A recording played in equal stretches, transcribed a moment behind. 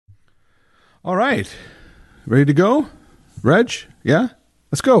All right. Ready to go? Reg? Yeah?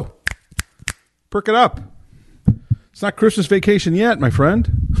 Let's go. Perk it up. It's not Christmas vacation yet, my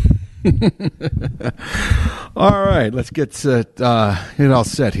friend. All right. Let's get it all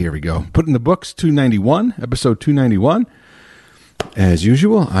set. Here we go. Put in the books, 291, episode 291. As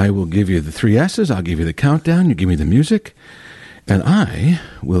usual, I will give you the 3 S's. I'll give you the countdown. You give me the music. And I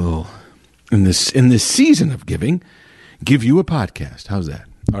will, in this season of giving, give you a podcast. How's that?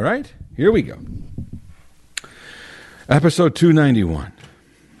 All right? Here we go. Episode 291.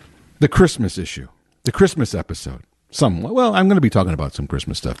 The Christmas issue. The Christmas episode. Well, I'm going to be talking about some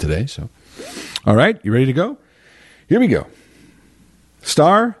Christmas stuff today. So, all right, you ready to go? Here we go.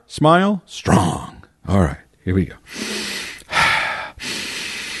 Star, smile, strong. All right, here we go.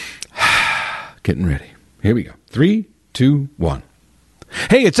 Getting ready. Here we go. 3, 2, 1.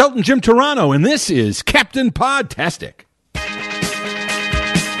 Hey, it's Elton Jim Toronto, and this is Captain Podtastic.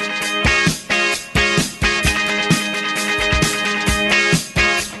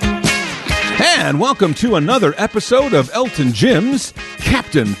 And welcome to another episode of Elton Jim's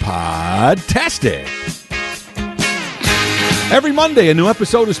Captain Podtastic. Every Monday, a new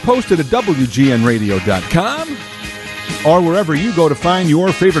episode is posted at WGNradio.com or wherever you go to find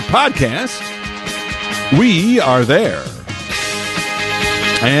your favorite podcast. We are there.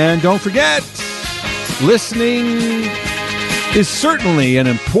 And don't forget, listening is certainly an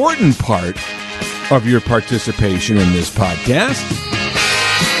important part of your participation in this podcast.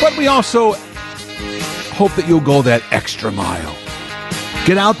 But we also hope that you'll go that extra mile.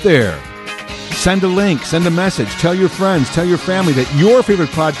 Get out there. Send a link. Send a message. Tell your friends. Tell your family that your favorite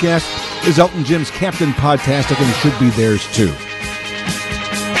podcast is Elton Jim's Captain Podtastic, and it should be theirs too.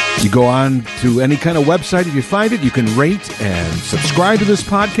 You go on to any kind of website. If you find it, you can rate and subscribe to this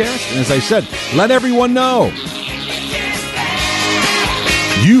podcast. And as I said, let everyone know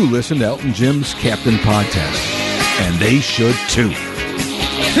you listen to Elton Jim's Captain Podtastic, and they should too.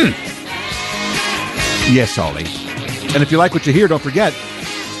 Yes, Ollie. And if you like what you hear, don't forget,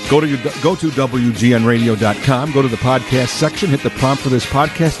 go to WGNradio.com, go to the podcast section, hit the prompt for this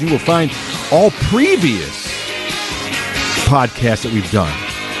podcast, and you will find all previous podcasts that we've done.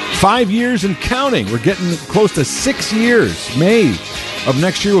 5 years and counting. We're getting close to 6 years. May of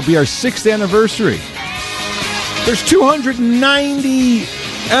next year will be our 6th anniversary. There's 290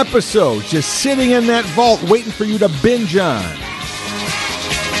 episodes just sitting in that vault waiting for you to binge on.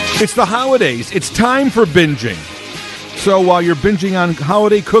 It's the holidays. It's time for binging. So while you're binging on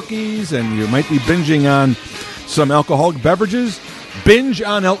holiday cookies and you might be binging on some alcoholic beverages, binge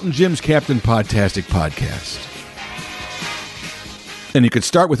on Elton Jim's Captain Podtastic podcast. And you could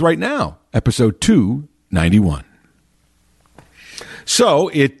start with right now, episode 291. So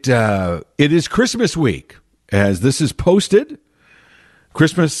it is Christmas week as this is posted.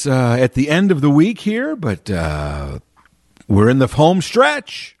 Christmas at the end of the week here, but we're in the home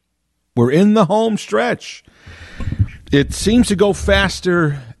stretch. We're in the home stretch. It seems to go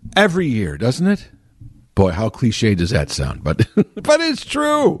faster every year, doesn't it? Boy, how cliche does that sound? But it's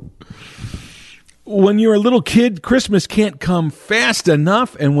true. When you're a little kid, Christmas can't come fast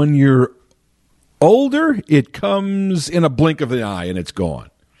enough. And when you're older, it comes in a blink of the eye and it's gone.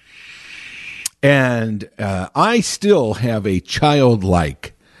 And I still have a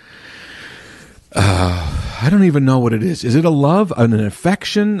childlike I don't even know what it is. Is it a love, an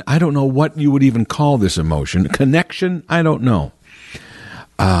affection? I don't know what you would even call this emotion. Connection? I don't know.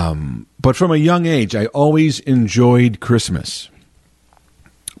 But from a young age, I always enjoyed Christmas.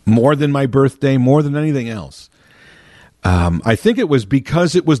 More than my birthday, more than anything else. I think it was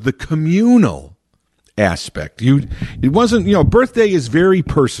because it was the communal aspect. It wasn't, birthday is very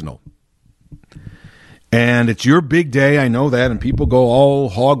personal. And it's your big day, I know that, and people go all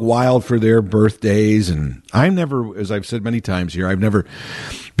hog wild for their birthdays. And I've never, as I've said many times here, I've never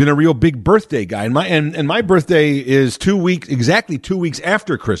been a real big birthday guy. And my birthday is exactly 2 weeks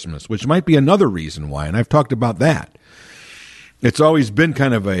after Christmas, which might be another reason why. And I've talked about that. It's always been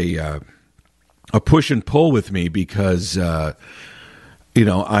kind of a push and pull with me because I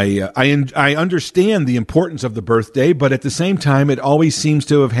understand the importance of the birthday, but at the same time, it always seems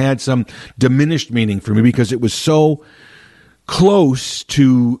to have had some diminished meaning for me because it was so close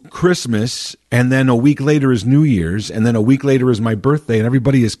to Christmas, and then a week later is New Year's, and then a week later is my birthday, and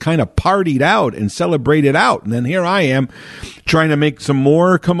everybody is kind of partied out and celebrated out. And then here I am trying to make some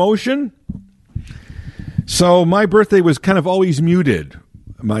more commotion. So my birthday was kind of always muted.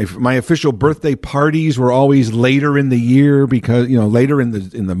 My official birthday parties were always later in the year because, later in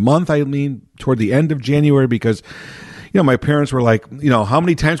the month, toward the end of January, because, my parents were like, how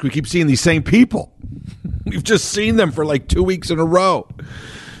many times can we keep seeing these same people? We've just seen them for like 2 weeks in a row.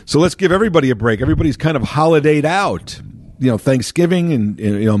 So let's give everybody a break. Everybody's kind of holidayed out. Thanksgiving and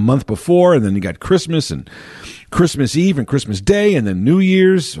a month before, and then you got Christmas and Christmas Eve and Christmas Day, and then New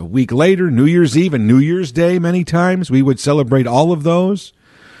Year's a week later, New Year's Eve and New Year's Day many times. We would celebrate all of those.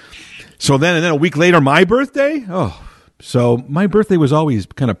 So then a week later, my birthday. So my birthday was always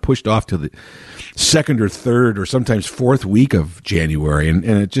kind of pushed off to the second or third or sometimes fourth week of January, and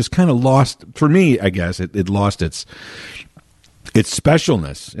it just kind of lost, for me, I guess, it lost its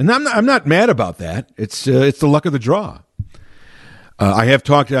specialness. And I'm not mad about that. It's the luck of the draw. I have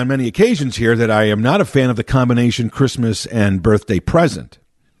talked on many occasions here that I am not a fan of the combination Christmas and birthday present.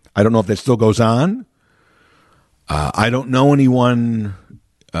 I don't know if that still goes on. I don't know anyone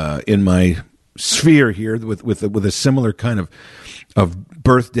in my sphere here with a similar kind of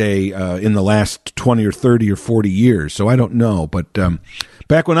birthday in the last 20 or 30 or 40 years. So I don't know. But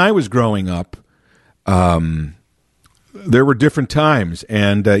back when I was growing up, there were different times,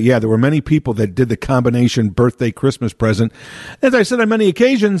 and there were many people that did the combination birthday Christmas present. As I said on many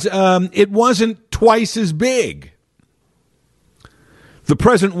occasions, it wasn't twice as big. The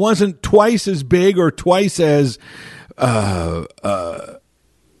present wasn't twice as big or twice as, and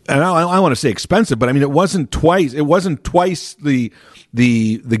I want to say expensive, but I mean it wasn't twice. It wasn't twice the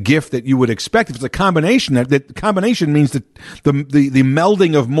gift that you would expect. If it's a combination, that combination means that the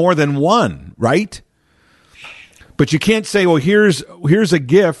melding of more than one, right? But you can't say, well, here's a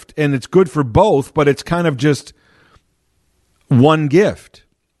gift and it's good for both, but it's kind of just one gift.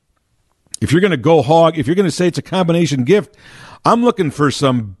 If you're going to go hog, if you're going to say it's a combination gift, I'm looking for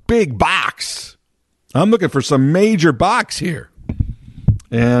some big box. I'm looking for some major box here.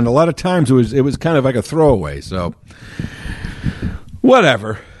 And a lot of times it was kind of like a throwaway. So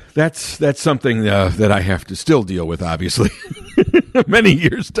whatever. That's something that I have to still deal with, obviously. Many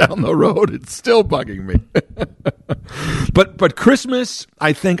years down the road, it's still bugging me. But Christmas,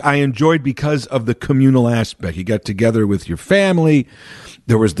 I think I enjoyed because of the communal aspect. You got together with your family.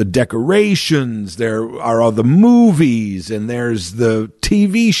 There was the decorations. There are all the movies, and there's the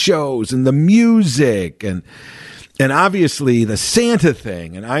TV shows and the music, and obviously the Santa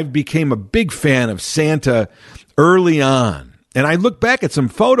thing. And I became a big fan of Santa early on. And I look back at some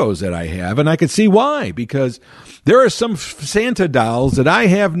photos that I have, and I can see why, because there are some Santa dolls that I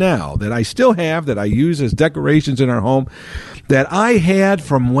have now, that I still have, that I use as decorations in our home, that I had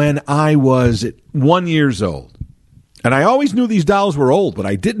from when I was 1 year old. And I always knew these dolls were old, but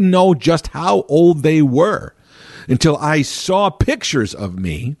I didn't know just how old they were until I saw pictures of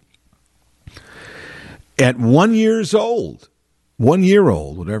me at 1 year old. 1 year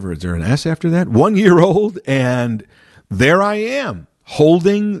old, whatever, is there an S after that? 1 year old, and there I am,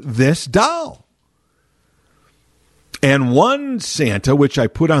 holding this doll. And one Santa, which I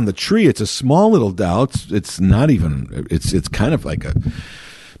put on the tree, it's a small little doll. It's not even, it's kind of like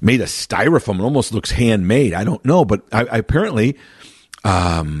made of styrofoam. It almost looks handmade. I don't know, but I apparently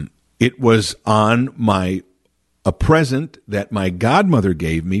it was on a present that my godmother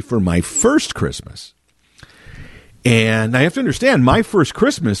gave me for my first Christmas. And I have to understand, my first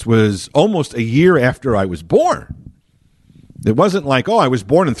Christmas was almost a year after I was born. It wasn't like, I was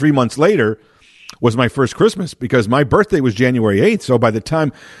born and 3 months later was my first Christmas, because my birthday was January 8th. So by the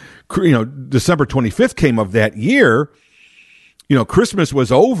time, December 25th came of that year, Christmas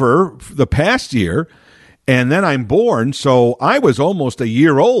was over the past year, and then I'm born. So I was almost a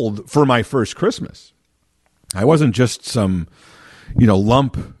year old for my first Christmas. I wasn't just some,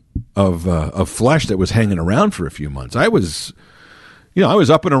 lump of flesh that was hanging around for a few months. I was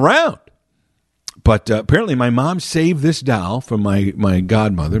up and around. But apparently my mom saved this doll from my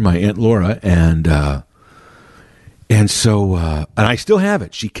godmother, my Aunt Laura, and so I still have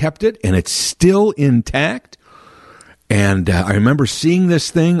it. She kept it, and it's still intact. And I remember seeing this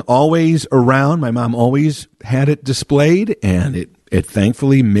thing always around. My mom always had it displayed, and it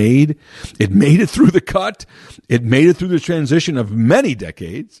thankfully made it through the cut. It made it through the transition of many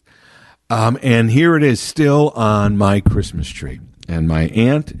decades. And here it is still on my Christmas tree. And my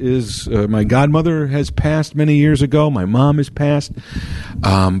aunt my godmother has passed many years ago. My mom has passed.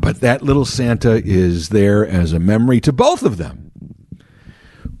 But that little Santa is there as a memory to both of them.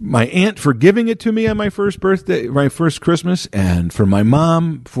 My aunt for giving it to me on my first birthday, my first Christmas, and for my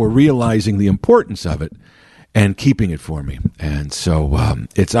mom for realizing the importance of it and keeping it for me. And so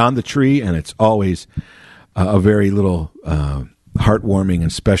it's on the tree, and it's always a very little heartwarming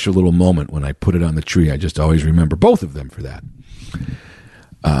and special little moment when I put it on the tree. I just always remember both of them for that.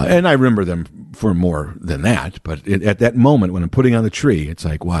 And I remember them for more than that, but at that moment when I'm putting on the tree, it's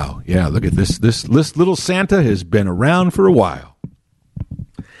like, wow, yeah, look at this little Santa has been around for a while.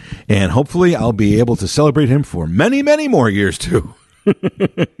 And hopefully I'll be able to celebrate him for many, many more years too.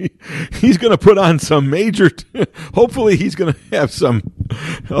 He's going to put on some major. Hopefully, he's going to have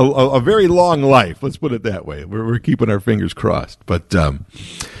a very long life. Let's put it that way. We're keeping our fingers crossed. But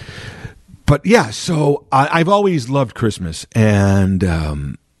yeah. So I've always loved Christmas, and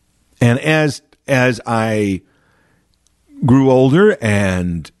as I grew older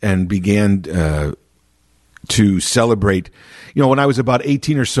and began to celebrate. When I was about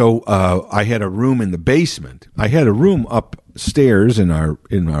 18 or so, I had a room in the basement. I had a room upstairs in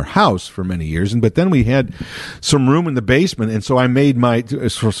our house for many years, but then we had some room in the basement, and so I made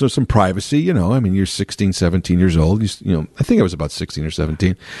so some privacy. You're 16, 17 years old. I think I was about 16 or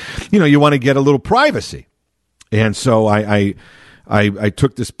 17. You want to get a little privacy, and so I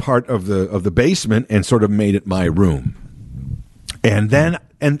took this part of the basement and sort of made it my room. And then,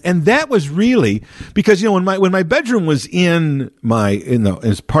 and that was really because, when my bedroom was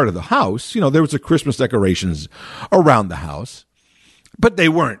as part of the house, there was the Christmas decorations around the house, but they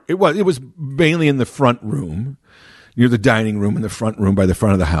weren't. It was mainly in the front room, near the dining room, in the front room by the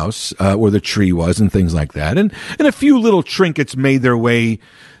front of the house, where the tree was and things like that. And a few little trinkets made their way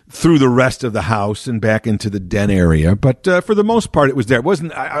through the rest of the house and back into the den area. But, for the most part, it was there. It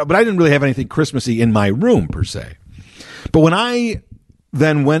wasn't, but I didn't really have anything Christmassy in my room per se. But when I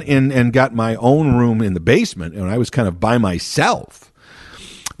then went in and got my own room in the basement, and I was kind of by myself,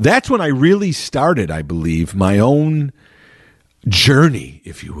 that's when I really started, I believe, my own journey,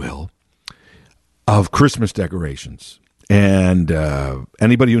 if you will, of Christmas decorations. And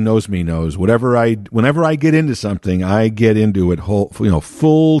anybody who knows me knows whenever I get into something, I get into it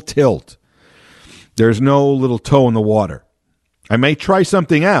full tilt. There's no little toe in the water. I may try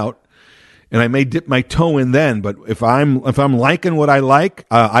something out, and I may dip my toe in then, but if I'm liking what I like,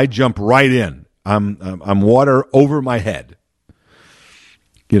 I jump right in. I'm water over my head.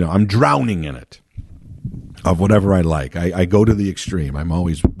 I'm drowning in it of whatever I like. I go to the extreme. I'm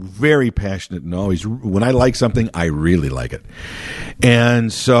always very passionate, and always when I like something, I really like it.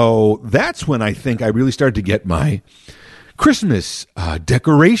 And so that's when I think I really started to get my Christmas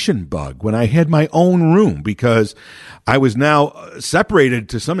decoration bug, when I had my own room, because I was now separated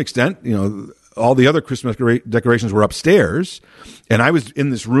to some extent. All the other Christmas decorations were upstairs, and I was in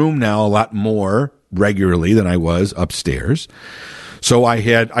this room now a lot more regularly than I was upstairs. So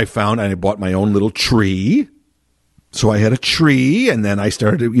I bought my own little tree. So I had a tree, and then I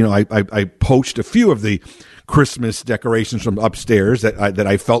started, I poached a few of the Christmas decorations from upstairs that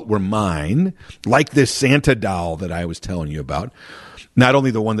I felt were mine, like this Santa doll that I was telling you about. Not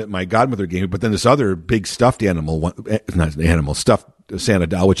only the one that my godmother gave me, but then this other big stuffed stuffed Santa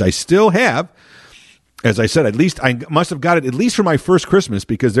doll, which I still have. As I said, at least I must have got it at least for my first Christmas,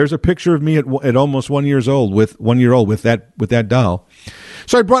 because there's a picture of me at almost 1 year old with that doll.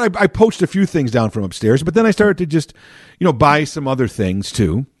 So I poached a few things down from upstairs, but then I started to just, buy some other things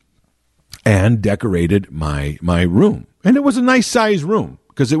too, and decorated my room. And it was a nice size room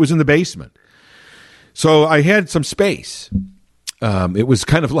because it was in the basement. So I had some space. It was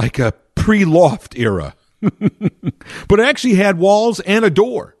kind of like a pre-loft era, but it actually had walls and a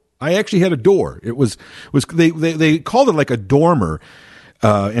door. I actually had a door. It was they called it like a dormer,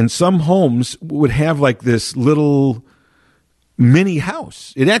 and some homes would have like this little mini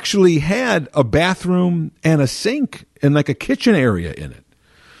house. It actually had a bathroom and a sink and like a kitchen area in it,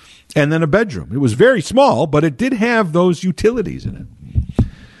 and then a bedroom. It was very small, but it did have those utilities in it.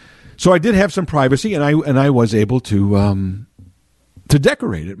 So I did have some privacy, and I was able to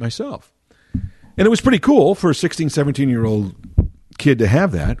decorate it myself. And it was pretty cool for a 16, 17-year-old kid to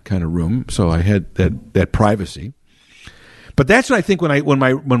have that kind of room. So I had that privacy. But that's what I think when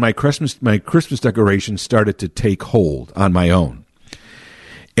my Christmas decorations started to take hold on my own.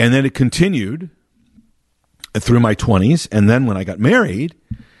 And then it continued through my 20s, and then when I got married,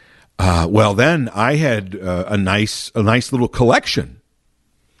 then I had a nice little collection.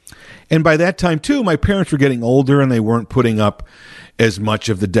 And by that time too, my parents were getting older, and they weren't putting up as much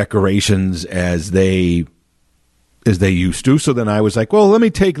of the decorations as they used to. So then I was like, well, let me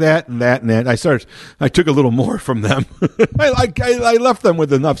take that and that and that. I took a little more from them. I left them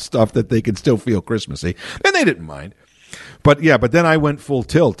with enough stuff that they could still feel Christmassy, and they didn't mind. But then I went full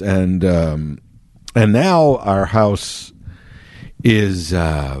tilt, and now our house is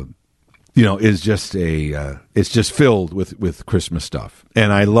it's just filled with Christmas stuff,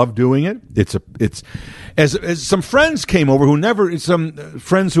 and I love doing it. It's as some friends came over some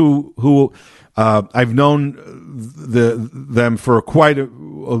friends who I've known them for quite a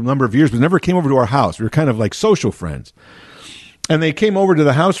number of years, but never came over to our house. We were kind of like social friends, and they came over to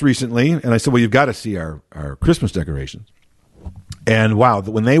the house recently, and I said, well, you've got to see our Christmas decorations. And wow,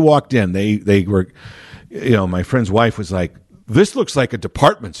 when they walked in, they were, my friend's wife was like, this looks like a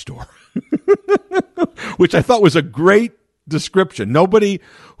department store, which I thought was a great description. Nobody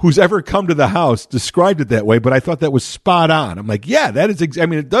who's ever come to the house described it that way, but I thought that was spot on. I'm like, yeah, that is, I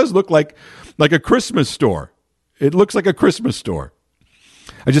mean, it does look like a Christmas store. It looks like a Christmas store.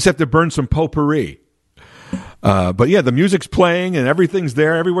 I just have to burn some potpourri. But yeah, the music's playing and everything's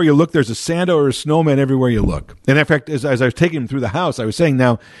there. Everywhere you look, there's a Santa or a snowman everywhere you look. And in fact, as I was taking him through the house, I was saying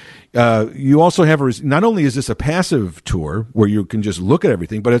now, you also have, not only is this a passive tour where you can just look at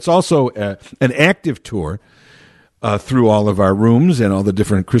everything, but it's also an active tour through all of our rooms and all the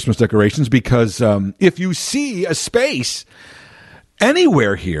different Christmas decorations, because if you see a space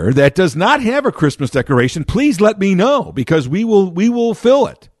anywhere here that does not have a Christmas decoration, please let me know, because we will fill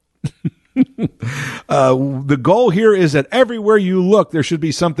it. The goal here is that everywhere you look, there should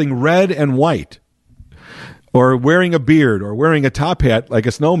be something red and white, or wearing a beard, or wearing a top hat like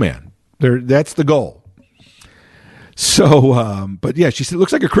a snowman. That's the goal. So, but yeah, she said, it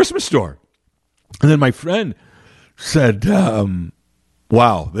looks like a Christmas store. And then my friend said,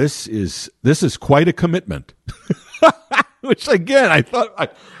 wow, this is quite a commitment. Which again, I thought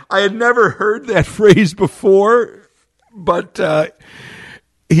I had never heard that phrase before, but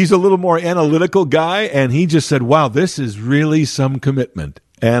he's a little more analytical guy, and he just said, wow, this is really some commitment.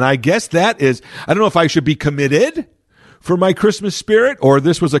 And I guess that is, I don't know if I should be committed for my Christmas spirit, or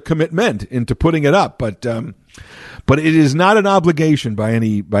this was a commitment into putting it up, but it is not an obligation by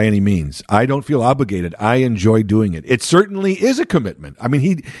any means. I don't feel obligated. I enjoy doing it. It certainly is a commitment. I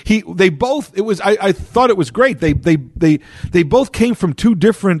mean, they both, it was, I thought it was great. They both came from two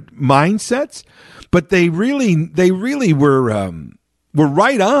different mindsets, but they really were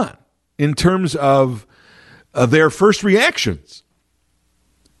right on in terms of their first reactions,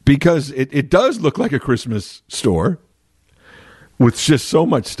 because it does look like a Christmas store with just so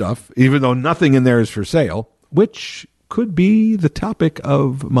much stuff, even though nothing in there is for sale, which could be the topic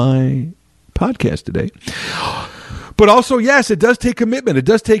of my podcast today. But also, yes, it does take commitment. It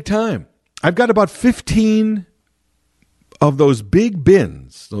does take time. I've got about 15 of those big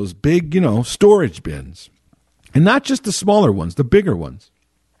bins, those big, storage bins. And not just the smaller ones, the bigger ones.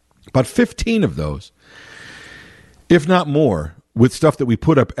 About 15 of those, if not more, with stuff that we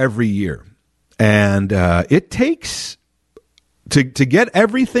put up every year. And it takes, to get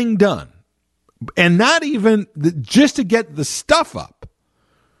everything done, and not even just to get the stuff up,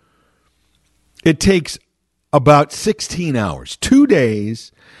 it takes about 16 hours, 2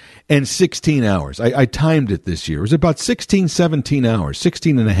 days and 16 hours. I timed it this year. It was about 16, 17 hours,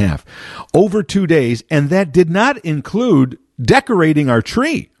 16 and a half, over 2 days. And that did not include decorating our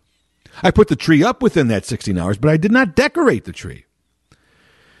tree. I put the tree up within that 16 hours, but I did not decorate the tree.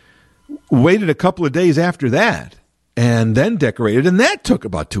 Waited a couple of days after that, and then decorated, and that took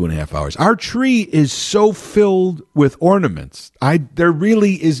about 2.5 hours. Our tree is so filled with ornaments. There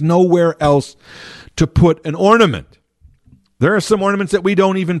really is nowhere else to put an ornament. There are some ornaments that we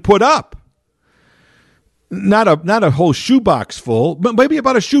don't even put up. Not a whole shoebox full, but maybe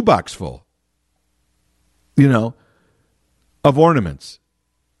about a shoebox full, of ornaments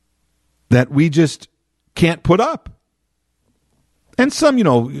that we just can't put up. And some,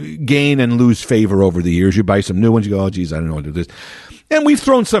 gain and lose favor over the years. You buy some new ones, you go, oh, geez, I don't know what to do this. And we've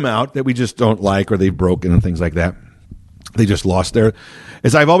thrown some out that we just don't like, or they've broken and things like that. They just lost their,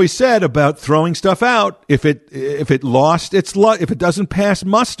 as I've always said about throwing stuff out, if it doesn't pass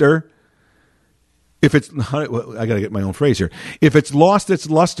muster, I got to get my own phrase here. If it's lost its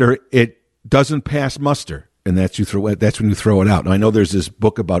luster, it doesn't pass muster. And that's when you throw it out. Now, I know there's this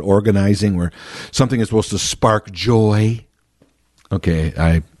book about organizing where something is supposed to spark joy.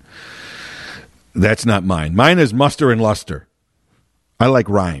 Okay, that's not mine. Mine is muster and luster. I like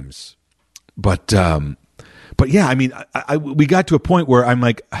rhymes, but yeah, I mean, we got to a point where I'm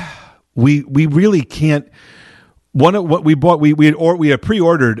like, we really can't. One of what we bought, we had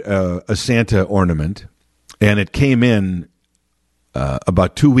pre-ordered a Santa ornament, and it came in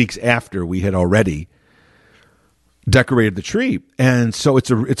about 2 weeks after we had already decorated the tree, and so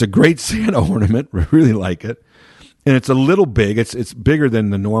it's a great Santa ornament. I really like it. And it's a little big. It's bigger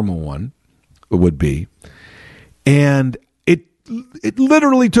than the normal one would be. And it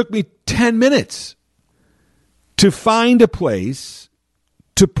literally took me 10 minutes to find a place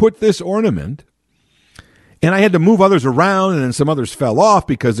to put this ornament. And I had to move others around, and then some others fell off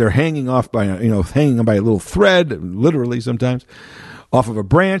because they're hanging off by hanging by a little thread, literally sometimes, off of a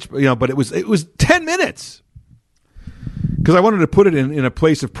branch. But it was 10 minutes. Because I wanted to put it in a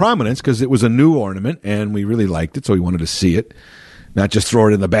place of prominence, because it was a new ornament and we really liked it, so we wanted to see it, not just throw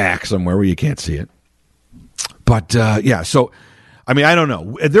it in the back somewhere where you can't see it. But yeah, so I mean, I don't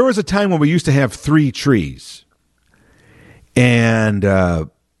know. There was a time when we used to have 3 trees, And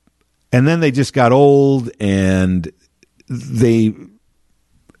then they just got old, and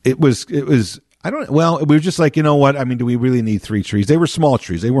it was we were just like, you know what? I mean, do we really need 3 trees? They were small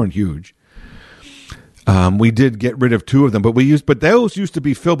trees. They weren't huge. We did get rid of 2 of them, but those used to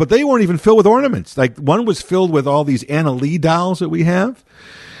be filled, but they weren't even filled with ornaments. Like, one was filled with all these Anna Lee dolls that we have.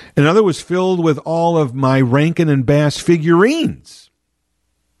 Another was filled with all of my Rankin and Bass figurines.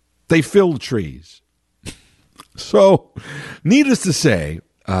 They filled trees. So, needless to say,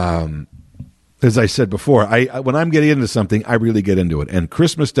 as I said before, when I'm getting into something, I really get into it. And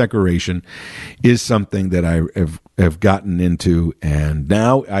Christmas decoration is something that I have gotten into, and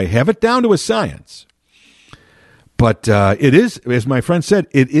now I have it down to a science. But it is, as my friend said,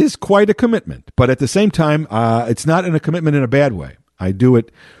 it is quite a commitment. But at the same time, it's not a commitment in a bad way. I do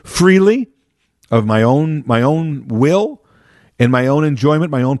it freely, of my own will, and my own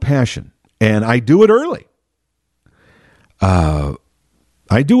enjoyment, my own passion. And I do it early.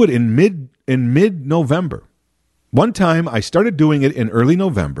 I do it in mid-November. One time I started doing it in early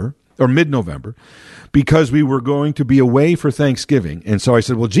November or mid-November because we were going to be away for Thanksgiving. And so I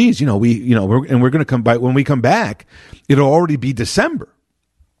said, well, geez, we're going to come by. When we come back, it'll already be December.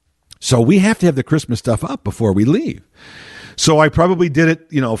 So we have to have the Christmas stuff up before we leave. So I probably did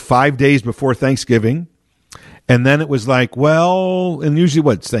it, 5 days before Thanksgiving. And then it was like, well, and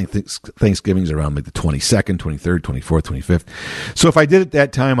usually Thanksgiving's around like the 22nd, 23rd, 24th, 25th. So if I did it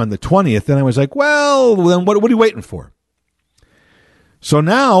that time on the 20th, then I was like, well, then what are you waiting for? So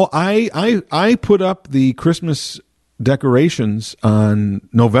now I put up the Christmas decorations on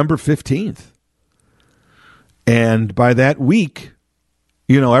November 15th. And by that week,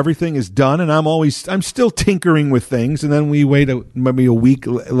 everything is done, and I'm still tinkering with things. And then we wait maybe a week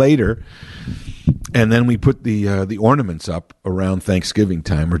later, and then we put the ornaments up around Thanksgiving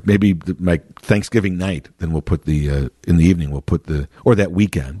time, or maybe like Thanksgiving night. Then we'll put in the evening or that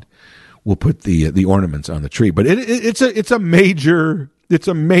weekend we'll put the ornaments on the tree. But it's a major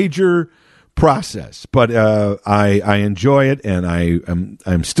process. But I enjoy it, and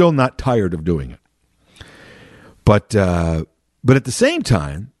I'm still not tired of doing it. But at the same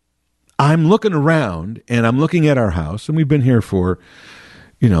time, I'm looking around, and I'm looking at our house, and we've been here for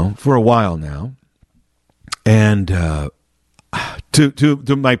a while now. And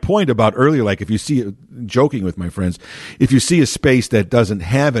to my point about earlier, like if you see, joking with my friends, if you see a space that doesn't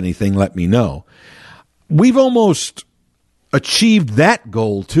have anything, let me know. We've almost achieved that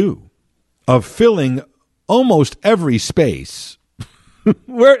goal too, of filling almost every space.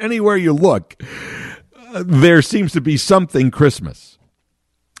 Anywhere you look, there seems to be something Christmas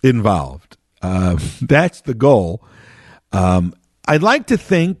involved. That's the goal. I'd like to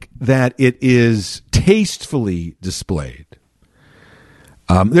think that it is tastefully displayed.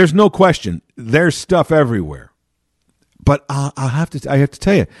 There's no question. There's stuff everywhere. But I have to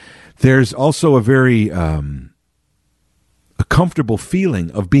tell you, there's also a very a comfortable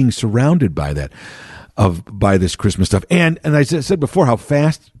feeling of being surrounded by that, by this Christmas stuff. And I said before how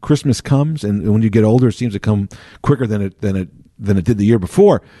fast Christmas comes, and when you get older, it seems to come quicker than it did the year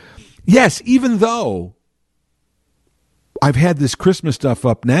before. Yes, even though I've had this Christmas stuff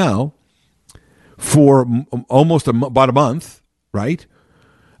up now for almost about a month, right?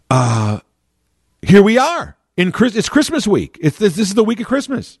 Here we are. It's Christmas week. This is the week of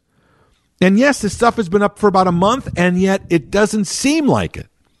Christmas. And yes, this stuff has been up for about a month, and yet it doesn't seem like it.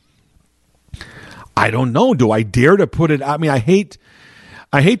 I don't know. Do I dare to put it? I mean, I hate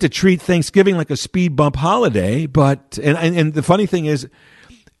to treat Thanksgiving like a speed bump holiday, but and the funny thing is,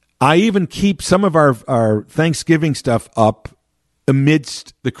 I even keep some of our Thanksgiving stuff up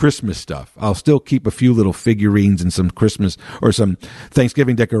amidst the Christmas stuff. I'll still keep a few little figurines and some Christmas or some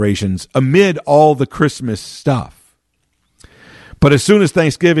Thanksgiving decorations amid all the Christmas stuff. But as soon as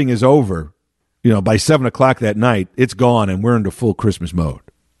Thanksgiving is over, by 7:00 that night, it's gone and we're into full Christmas mode.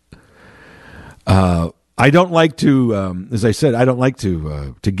 I don't like to, as I said, I don't like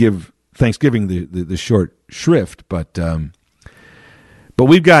to give Thanksgiving the short shrift, but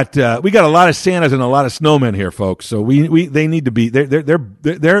we've got a lot of Santas and a lot of snowmen here, folks. So they need to be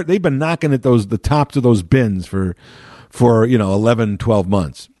they've been knocking at the tops of those bins for 11, 12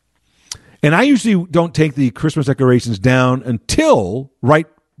 months. And I usually don't take the Christmas decorations down until right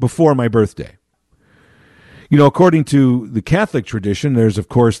before my birthday. According to the Catholic tradition, there's, of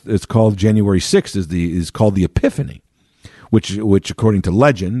course, it's called January 6th is called the Epiphany, which according to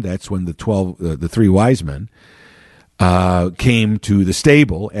legend, that's when the 3 wise men came to the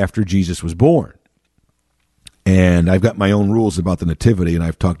stable after Jesus was born. And I've got my own rules about the nativity, and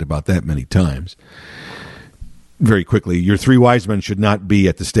I've talked about that many times. Very quickly, your 3 wise men should not be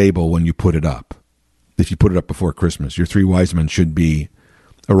at the stable when you put it up. if you put it up before Christmas. Your three wise men should be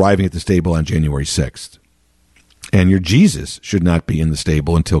arriving at the stable on January 6th. And your Jesus should not be in the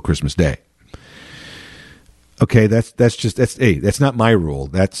stable until Christmas Day. Okay, that's not my rule.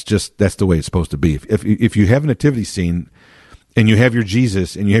 That's the way it's supposed to be. If you have a nativity scene and you have your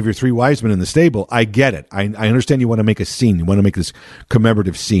Jesus and you have your three wise men in the stable, I get it. I understand you want to make a scene. You want to make this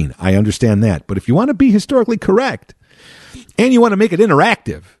commemorative scene. I understand that. But if you want to be historically correct and you want to make it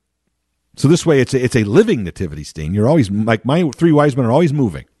interactive, so this way it's a living nativity scene. You're always, like, my three wise men are always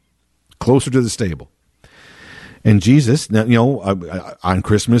moving closer to the stable. And Jesus, on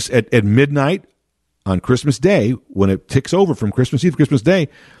Christmas at midnight, on Christmas Day, when it ticks over from Christmas Eve to Christmas Day,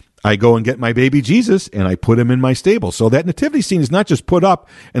 I go and get my baby Jesus and I put him in my stable. So that nativity scene is not just put up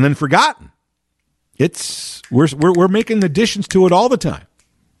and then forgotten. We're making additions to it all the time.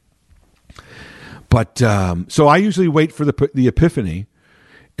 But so I usually wait for the Epiphany,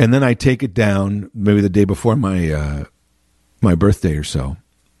 and then I take it down maybe the day before my birthday or so.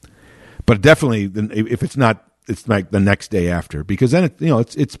 But definitely, if it's not, it's like the next day after, because then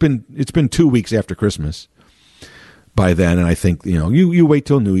it's been 2 weeks after Christmas by then, and I think you wait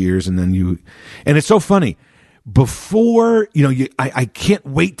till New Year's, and then and it's so funny. Before I can't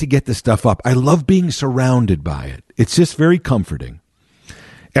wait to get this stuff up. I love being surrounded by it. It's just very comforting.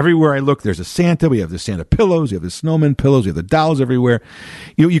 Everywhere I look, there's a Santa. We have the Santa pillows. We have the snowman pillows. We have the dolls everywhere.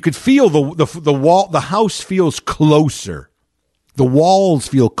 You could feel the wall. The house feels closer. The walls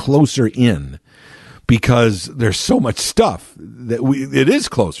feel closer in, because there's so much stuff that it is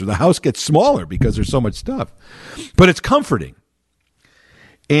closer. The house gets smaller because there's so much stuff, but it's comforting.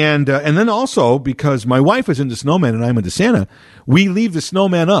 And then also, because my wife is into snowman and I'm into Santa, we leave the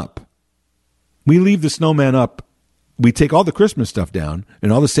snowman up. We take all the Christmas stuff down,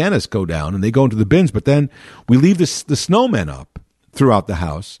 and all the Santas go down, and they go into the bins. But then we leave the snowmen up throughout the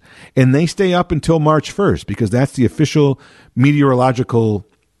house, and they stay up until March 1st, because that's the official meteorological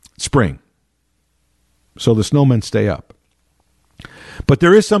spring. So the snowmen stay up. But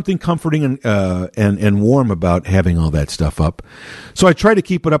there is something comforting and warm about having all that stuff up. So I try to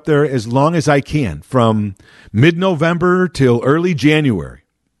keep it up there as long as I can, from mid-November till early January.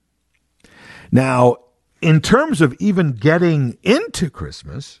 Now, in terms of even getting into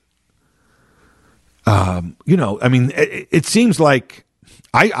Christmas, it seems like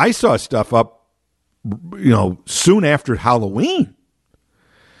I saw stuff up, soon after Halloween.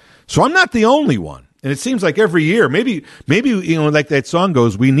 So I'm not the only one. And it seems like every year, maybe like that song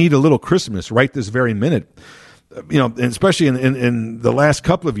goes, we need a little Christmas right this very minute. And especially in the last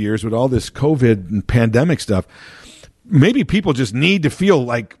couple of years with all this COVID and pandemic stuff, maybe people just need to feel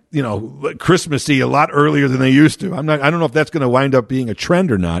like, Christmassy a lot earlier than they used to. I don't know if that's going to wind up being a trend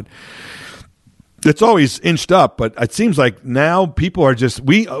or not. It's always inched up, but it seems like now people are just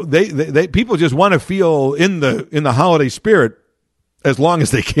people just want to feel in the holiday spirit as long as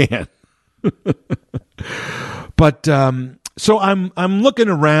they can. But so I'm looking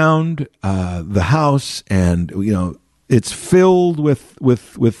around the house, and it's filled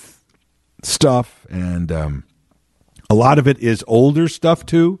with stuff, and a lot of it is older stuff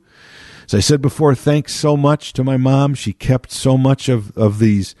too. As I said before, thanks so much to my mom. She kept so much of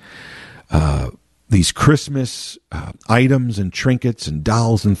these Christmas items and trinkets and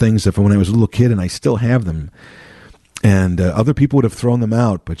dolls and things from when I was a little kid, and I still have them. And other people would have thrown them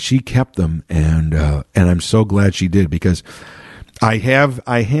out, but she kept them, and I'm so glad she did, because I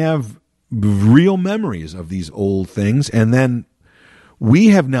have real memories of these old things. And then we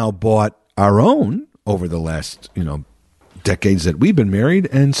have now bought our own over the last decades that we've been married,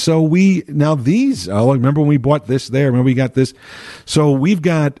 and so I remember when we bought this there. Remember we got this, so we've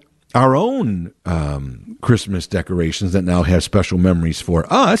got our own Christmas decorations that now have special memories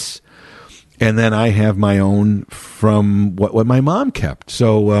for us. And then I have my own from what my mom kept.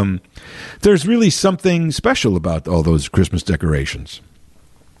 So there's really something special about all those Christmas decorations.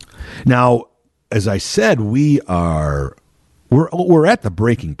 Now, as I said, we're at the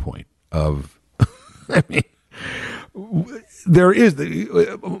breaking point of. I mean,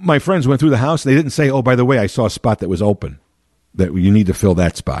 my friends went through the house. They didn't say, "Oh, by the way, I saw a spot that was open that you need to fill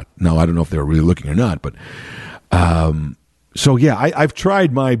that spot." No, I don't know if they were really looking or not, but. So yeah, I've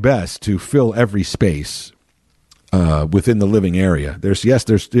tried my best to fill every space within the living area. There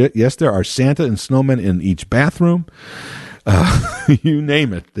are Santa and snowmen in each bathroom. You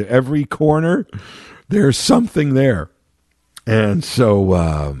name it, every corner, there's something there. And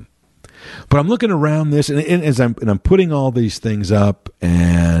so, but I'm looking around this, and as I'm putting all these things up,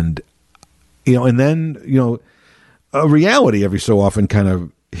 and and then a reality every so often kind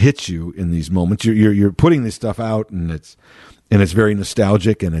of hits you in these moments. You're putting this stuff out, and and it's very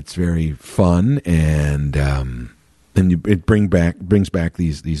nostalgic and it's very fun, and it brings back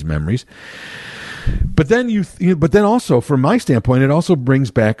these memories. But then but then also from my standpoint, it also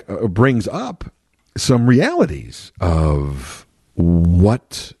brings up some realities of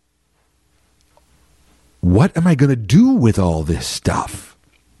what am I going to do with all this stuff?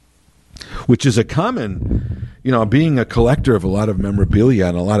 Which is a common, being a collector of a lot of memorabilia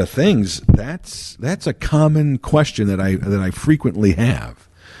and a lot of things. That's a common question that I frequently have,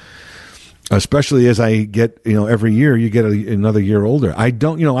 especially as I get, every year you get another year older. I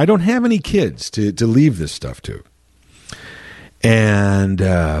don't have any kids to leave this stuff to,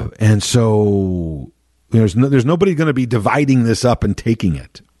 and so there's nobody going to be dividing this up and taking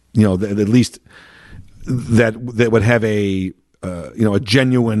it. At least that would have a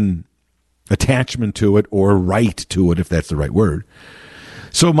genuine attachment to it or right to it, if that's the right word.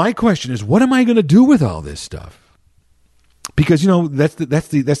 So my question is, what am I going to do with all this stuff? Because that's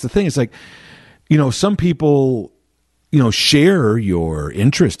the thing. It's like, some people share your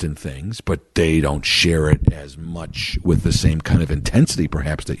interest in things, but they don't share it as much with the same kind of intensity,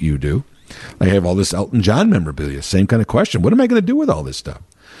 perhaps, that you do. I have all this Elton John memorabilia. Same kind of question. What am I going to do with all this stuff?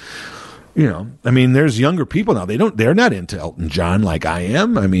 There's younger people now. They're not into Elton John like I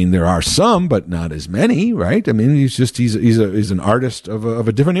am. There are some, but not as many, right? He's an artist of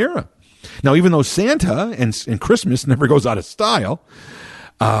a different era. Now, even though Santa and Christmas never goes out of style,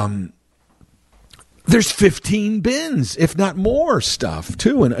 there's 15 bins, if not more, stuff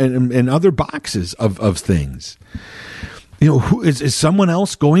too, and other boxes of things. Is someone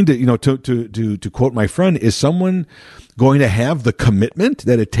else going to, to quote my friend, is someone going to have the commitment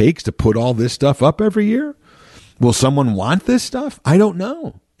that it takes to put all this stuff up every year? Will someone want this stuff? I don't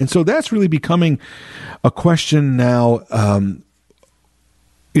know. And so that's really becoming a question now.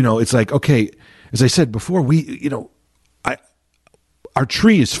 It's like, okay, as I said before, our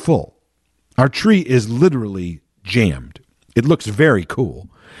tree is full. Our tree is literally jammed. It looks very cool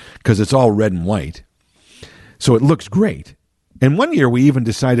because it's all red and white. So it looks great. And one year we even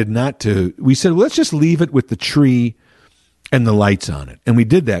decided we said, well, let's just leave it with the tree and the lights on it. And we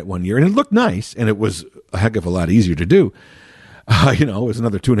did that one year, and it looked nice, and it was a heck of a lot easier to do. It was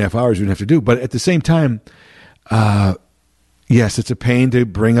another 2.5 hours we'd have to do. But at the same time, yes, it's a pain to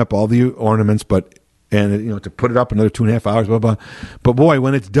bring up all the ornaments, to put it up another 2.5 hours, blah, blah. But boy,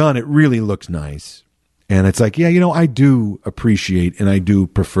 when it's done, it really looks nice. And it's like, I do appreciate and I do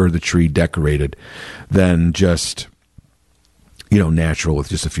prefer the tree decorated than just, natural with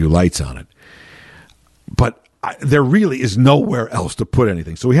just a few lights on it. But there really is nowhere else to put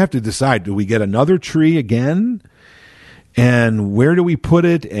anything. So we have to decide, do we get another tree again? And where do we put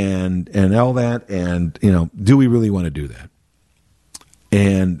it? And all that. And, do we really want to do that?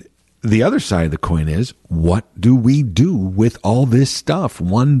 And the other side of the coin is, what do we do with all this stuff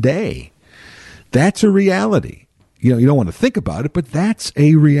one day? That's a reality. You don't want to think about it, but that's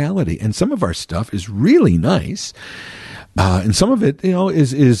a reality. And some of our stuff is really nice. And some of it,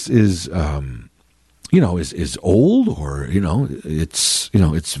 is old, or,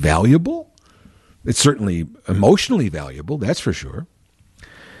 it's valuable. It's certainly emotionally valuable. That's for sure.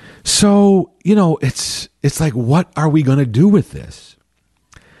 So, it's like, what are we going to do with this?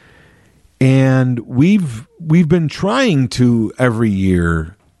 And we've been trying to every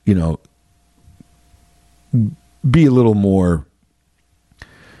year, be a little more,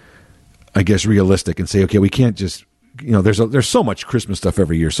 I guess, realistic and say, okay, we can't just, there's so much Christmas stuff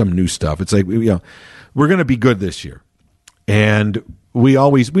every year, some new stuff. It's like, we're going to be good this year. And we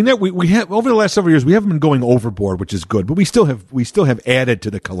have over the last several years, we haven't been going overboard, which is good, but we still have added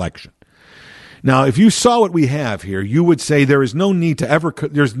to the collection. Now, if you saw what we have here, you would say there's no need to add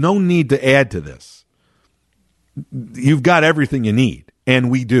to this. You've got everything you need,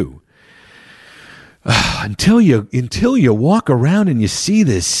 and we do. Until you walk around and you see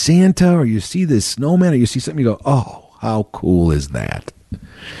this Santa, or you see this snowman, or you see something, you go, oh, how cool is that?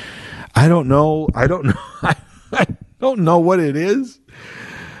 I don't know. I don't know what it is,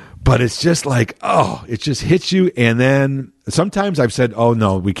 but it's just like, oh, it just hits you. And then sometimes I've said, oh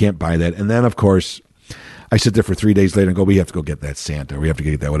no, we can't buy that. And then of course I sit there for 3 days later and go, we have to go get that Santa. We have to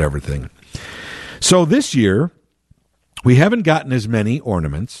get that whatever thing. So this year we haven't gotten as many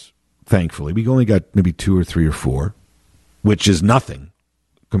ornaments. Thankfully, we only got maybe 2 or 3 or 4, which is nothing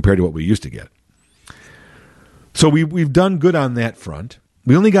compared to what we used to get. So we've done good on that front.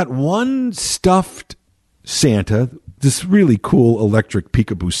 We only got one stuffed Santa, this really cool electric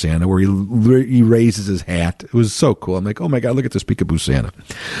peekaboo Santa, where he raises his hat. It was so cool. I'm like, oh my God, look at this peekaboo Santa.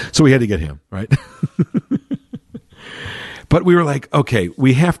 So we had to get him, right? But we were like, okay,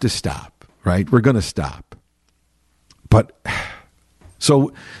 we have to stop, right? We're going to stop. But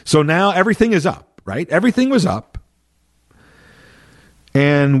so now everything is up, right? Everything was up,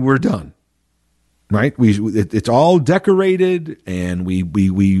 and we're done, right? It's all decorated, and we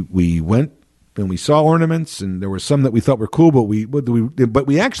went and we saw ornaments, and there were some that we thought were cool, but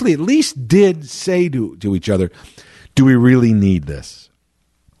we actually at least did say to each other, do we really need this?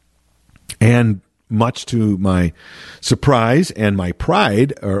 And much to my surprise and my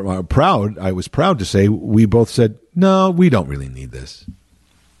pride, I was proud to say, we both said, no, we don't really need this.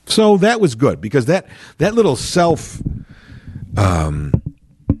 So that was good, because that little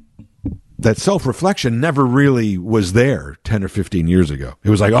that self-reflection never really was there 10 or 15 years ago. It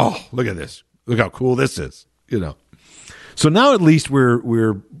was like, oh, look at this. Look how cool this is, So now at least we're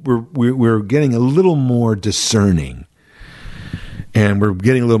getting a little more discerning, and we're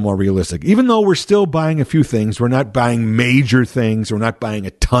getting a little more realistic. Even though we're still buying a few things, we're not buying major things, we're not buying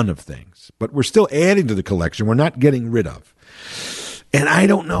a ton of things, but we're still adding to the collection. We're not getting rid of. And I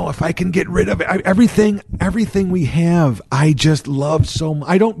don't know if I can get rid of it. Everything we have, I just love so much.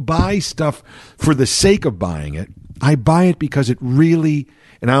 I don't buy stuff for the sake of buying it. I buy it because it really,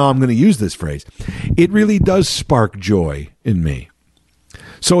 and now I'm going to use this phrase, it really does spark joy in me.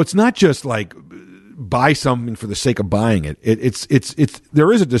 So it's not just like buy something for the sake of buying it. It's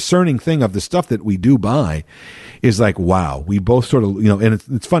there is a discerning thing of the stuff that we do buy is like, wow, we both sort of, and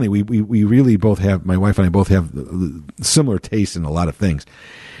it's funny. We really both have, my wife and I both have similar tastes in a lot of things.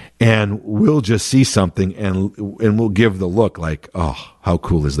 And we'll just see something and we'll give the look like, oh, how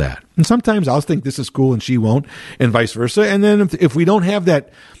cool is that? And sometimes I'll think this is cool and she won't, and vice versa. And then if we don't have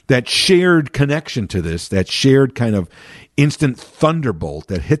that shared connection to this, that shared kind of instant thunderbolt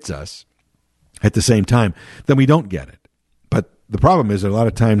that hits us at the same time, then we don't get it. But the problem is that a lot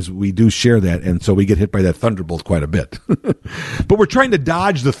of times we do share that, and so we get hit by that thunderbolt quite a bit. But we're trying to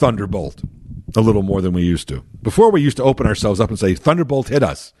dodge the thunderbolt a little more than we used to. Before, we used to open ourselves up and say, thunderbolt, hit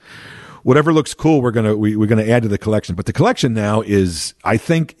us. Whatever looks cool, we're gonna add to the collection. But the collection now is, I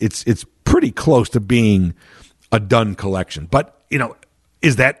think it's pretty close to being a done collection. But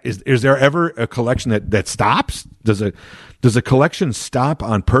is there ever a collection that stops? Does a collection stop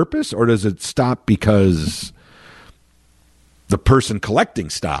on purpose, or does it stop because the person collecting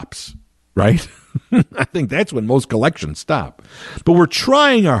stops, right? I think that's when most collections stop. But we're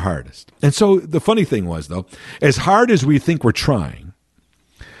trying our hardest. And so the funny thing was, though, as hard as we think we're trying,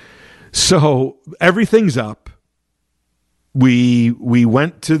 so everything's up. We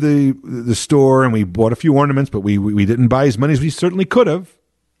went to the store and we bought a few ornaments, but we didn't buy as many as we certainly could have.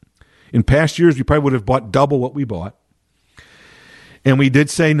 In past years, we probably would have bought double what we bought. And we did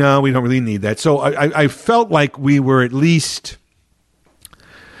say, no, we don't really need that. So I felt like we were at least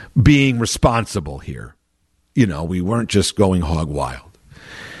being responsible here. We weren't just going hog wild.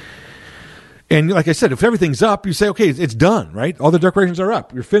 And like I said, if everything's up, you say, okay, it's done, right? All the decorations are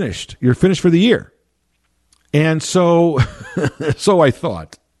up. You're finished. You're finished for the year. And so I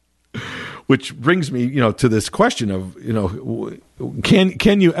thought, which brings me, to this question of,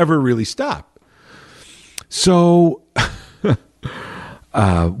 can you ever really stop? So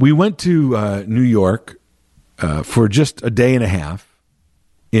we went to New York for just a day and a half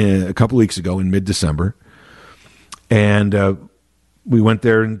a couple weeks ago in mid-December. And we went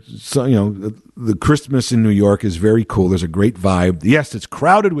there, and so, the Christmas in New York is very cool. There's a great vibe. Yes, it's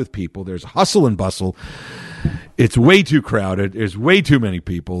crowded with people. There's hustle and bustle. It's way too crowded. There's way too many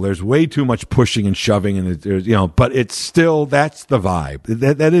people. There's way too much pushing and shoving, and there's, but it's still, that's the vibe.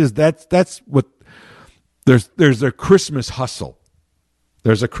 That's what there's a Christmas hustle.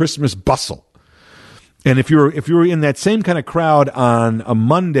 There's a Christmas bustle. And if you were in that same kind of crowd on a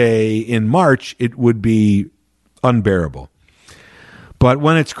Monday in March, it would be unbearable. But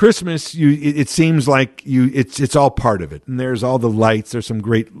when it's Christmas, it seems like it's all part of it. And there's all the lights. There's some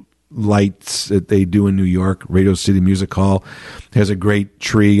great lights that they do in New York. Radio City Music Hall has a great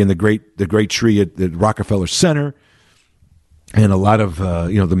tree, and the great tree at the Rockefeller Center, and a lot of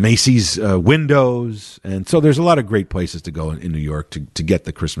the Macy's windows. And so there's a lot of great places to go in New York to get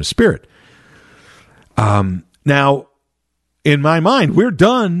the Christmas spirit. Now, in my mind, we're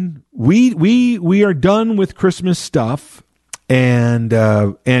done. We are done with Christmas stuff. And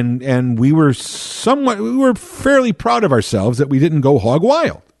we were fairly proud of ourselves that we didn't go hog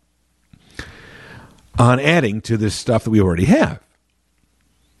wild on adding to this stuff that we already have.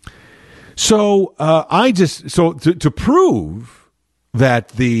 So to prove that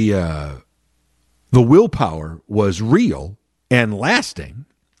the willpower was real and lasting,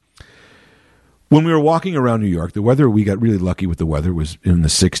 when we were walking around New York, we got really lucky with the weather. It was in the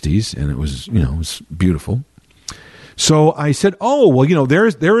 60s, and it was beautiful. So I said, oh, well, there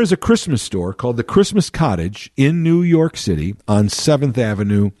is a Christmas store called the Christmas Cottage in New York City on 7th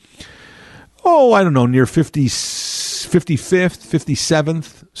Avenue. Oh, I don't know, near 55th,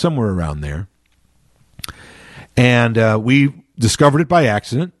 57th, somewhere around there. And we discovered it by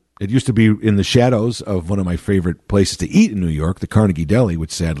accident. It used to be in the shadows of one of my favorite places to eat in New York, the Carnegie Deli,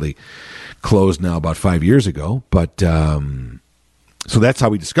 which sadly closed now about 5 years ago. But so that's how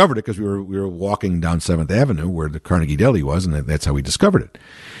we discovered it, because we were walking down 7th Avenue where the Carnegie Deli was, and that's how we discovered it.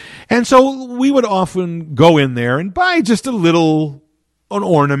 And so we would often go in there and buy just an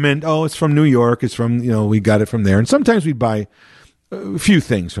ornament. Oh, it's from New York. It's from, we got it from there. And sometimes we'd buy a few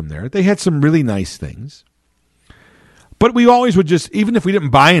things from there. They had some really nice things. But we always would just, even if we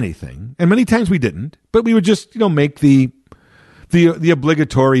didn't buy anything, and many times we didn't, but we would just, make the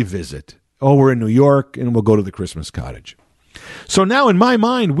obligatory visit. Oh, we're in New York, and we'll go to the Christmas Cottage. So now in my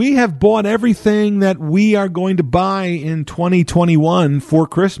mind, we have bought everything that we are going to buy in 2021 for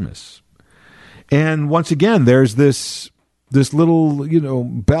Christmas. And once again, there's this little,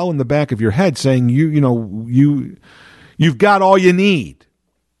 bell in the back of your head saying, you've got all you need.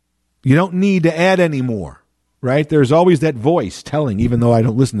 You don't need to add any more. Right? There's always that voice telling, even though I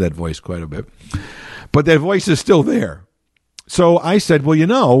don't listen to that voice quite a bit. But that voice is still there. So I said,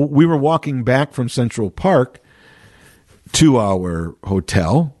 well, we were walking back from Central Park to our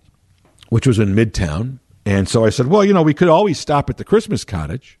hotel, which was in Midtown. And so I said, well, we could always stop at the Christmas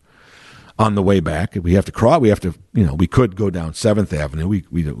Cottage on the way back. If we have to cross, we could go down 7th Avenue.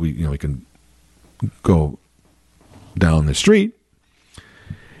 We can go down the street.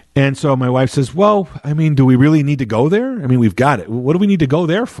 And so my wife says, well, do we really need to go there? We've got it. What do we need to go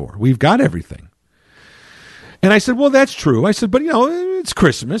there for? We've got everything. And I said, well, that's true. I said, but, it's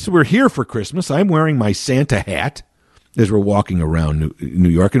Christmas. We're here for Christmas. I'm wearing my Santa hat as we're walking around New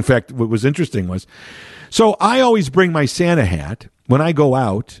York. In fact, what was interesting was, so I always bring my Santa hat. When I go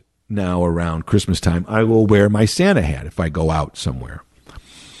out now around Christmas time, I will wear my Santa hat if I go out somewhere.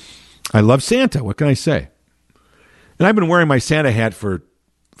 I love Santa. What can I say? And I've been wearing my Santa hat for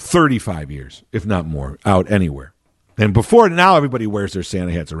 35 years, if not more, out anywhere. And now everybody wears their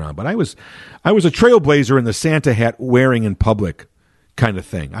Santa hats around. But I was a trailblazer in the Santa hat wearing in public kind of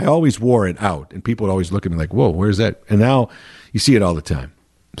thing. I always wore it out, and people would always look at me like, whoa, where's that? And now you see it all the time.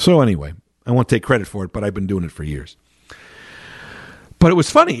 So anyway, I won't take credit for it, but I've been doing it for years. But it was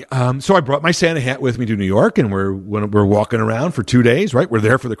funny. So I brought my Santa hat with me to New York, and we're walking around for 2 days, right? We're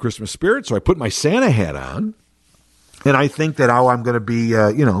there for the Christmas spirit. So I put my Santa hat on. And I think that I'm going to be,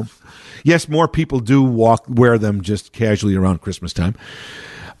 yes, more people do wear them just casually around Christmas time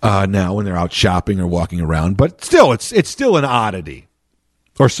now when they're out shopping or walking around. But still, it's still an oddity.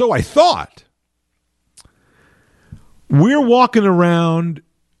 Or so I thought. We're walking around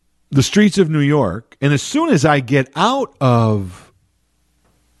the streets of New York, and as soon as I get out of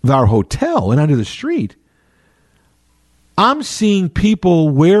our hotel and onto the street, I'm seeing people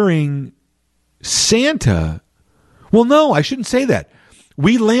wearing Santa. Well, no, I shouldn't say that.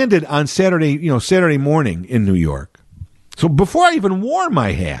 We landed on Saturday morning in New York. So before I even wore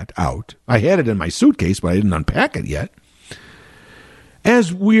my hat out, I had it in my suitcase, but I didn't unpack it yet.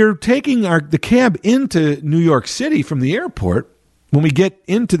 As we're taking the cab into New York City from the airport, when we get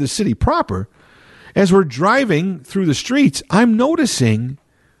into the city proper, as we're driving through the streets, I'm noticing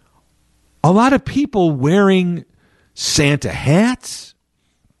a lot of people wearing Santa hats,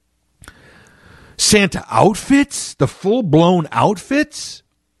 Santa outfits, the full-blown outfits.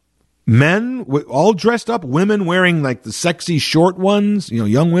 Men all dressed up, women wearing like the sexy short ones,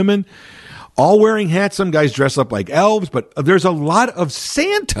 young women, all wearing hats. Some guys dress up like elves, but there's a lot of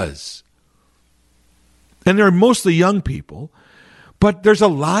Santas. And they're mostly young people, but there's a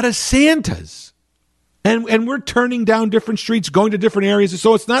lot of Santas. And we're turning down different streets, going to different areas.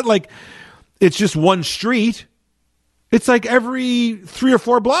 So it's not like it's just one street. It's like every 3 or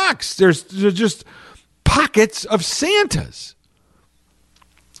 4 blocks, there's just pockets of Santas.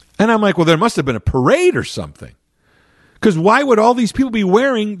 And I'm like, well, there must have been a parade or something. Because why would all these people be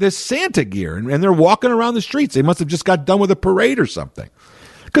wearing this Santa gear? And they're walking around the streets. They must have just got done with a parade or something.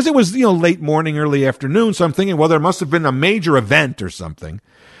 Because it was, late morning, early afternoon. So I'm thinking, well, there must have been a major event or something.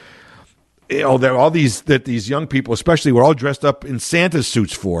 These young people, especially, were all dressed up in Santa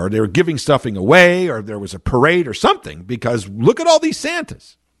suits for. They were giving stuffing away, or there was a parade or something, because look at all these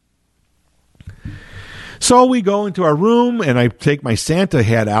Santas. So we go into our room, and I take my Santa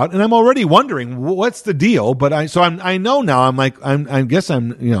hat out, and I'm already wondering what's the deal. But I know now. I'm like, I guess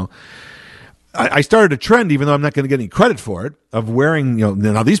I started a trend, even though I'm not going to get any credit for it, of wearing.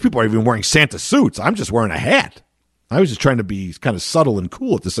 Now these people are even wearing Santa suits. I'm just wearing a hat. I was just trying to be kind of subtle and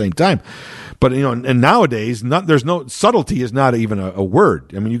cool at the same time. But, and nowadays, there's no subtlety is not even a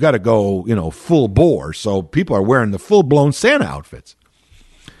word. I mean, you got to go, full bore. So people are wearing the full-blown Santa outfits.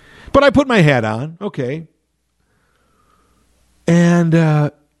 But I put my hat on. Okay. And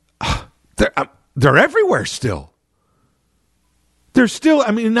they're everywhere still. They're still,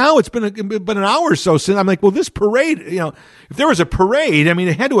 now it's been an hour or so since I'm like, well, this parade, if there was a parade,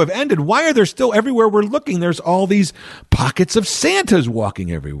 it had to have ended. Why are there still everywhere we're looking? There's all these pockets of Santas walking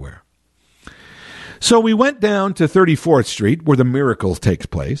everywhere. So we went down to 34th Street where the miracle takes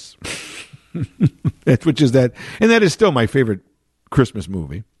place, which is that, and that is still my favorite Christmas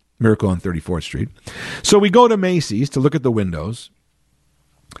movie, Miracle on 34th Street. So we go to Macy's to look at the windows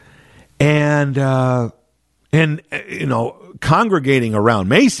and congregating around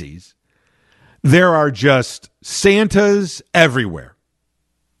Macy's, there are just Santas everywhere.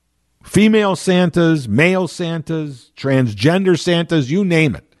 Female Santas, male Santas, transgender Santas, you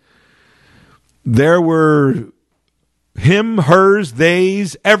name it. There were him, hers,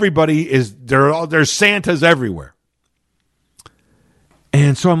 theys, everybody there's Santas everywhere.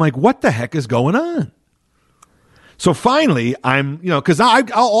 And so I'm like, what the heck is going on? So finally, I'm, because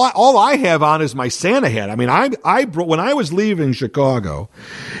all I have on is my Santa hat. When I was leaving Chicago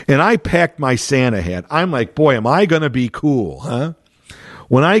and I packed my Santa hat, I'm like, boy, am I going to be cool, huh?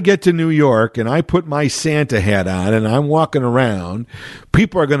 When I get to New York and I put my Santa hat on and I'm walking around,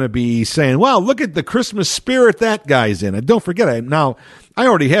 people are going to be saying, wow, look at the Christmas spirit that guy's in. And don't forget, I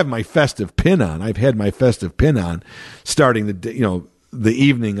already have my festive pin on. I've had my festive pin on starting the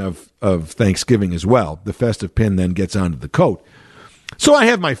evening of Thanksgiving as well. The festive pin then gets onto the coat. So I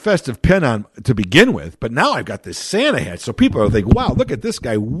have my festive pin on to begin with, but now I've got this Santa hat. So people are thinking, wow, look at this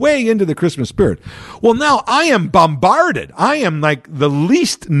guy way into the Christmas spirit. Well, now I am bombarded. I am like the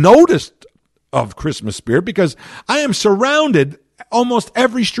least noticed of Christmas spirit because I am surrounded almost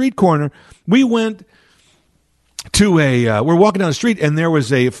every street corner. We went to we're walking down the street and there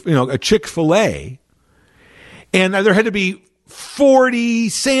was a Chick-fil-A and there had to be 40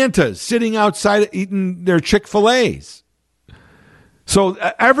 Santas sitting outside eating their Chick-fil-A's. So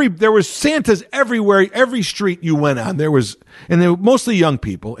there was Santas everywhere, every street you went on. And they were mostly young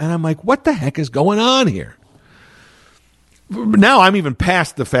people. And I'm like, what the heck is going on here? Now I'm even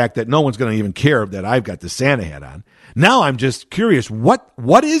past the fact that no one's going to even care that I've got the Santa hat on. Now I'm just curious,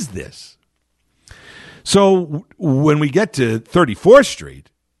 what is this? So when we get to 34th Street,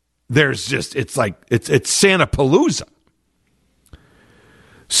 it's Santa-palooza.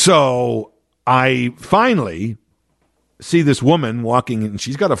 So I finally see this woman walking, and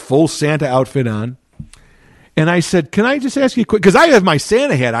she's got a full Santa outfit on. And I said, can I just ask you a quick, because I have my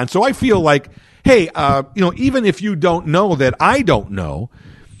Santa hat on, so I feel like, hey, even if you don't know that I don't know,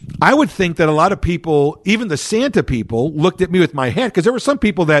 I would think that a lot of people, even the Santa people, looked at me with my hat, because there were some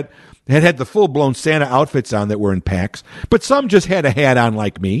people that had the full-blown Santa outfits on that were in packs, but some just had a hat on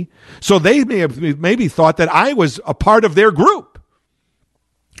like me. So they maybe thought that I was a part of their group.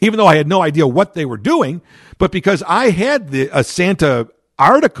 Even though I had no idea what they were doing, but because I had a Santa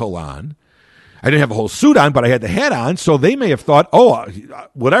article on, I didn't have a whole suit on, but I had the hat on, so they may have thought,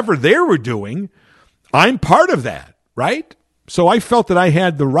 whatever they were doing, I'm part of that, right? So I felt that I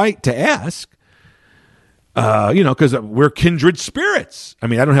had the right to ask, because we're kindred spirits. I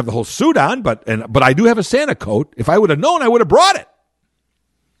don't have the whole suit on, but I do have a Santa coat. If I would have known, I would have brought it.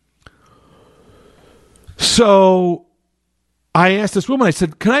 So I asked this woman, I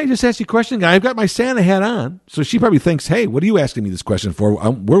said, can I just ask you a question? I've got my Santa hat on. So she probably thinks, hey, what are you asking me this question for?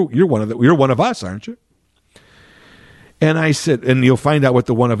 You're one of us, aren't you? And I said, and you'll find out what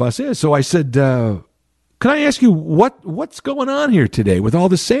the one of us is. So I said, can I ask you what's going on here today with all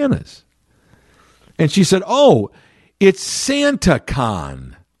the Santas? And she said, oh, it's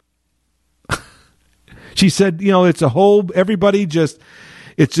SantaCon. She said, it's a whole,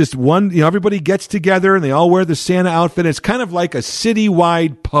 it's just one, everybody gets together and they all wear the Santa outfit. It's kind of like a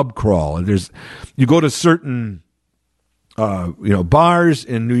citywide pub crawl. And you go to certain, bars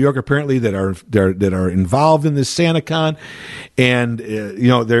in New York apparently that are involved in this SantaCon, and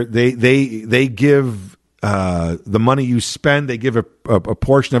they give the money you spend, they give a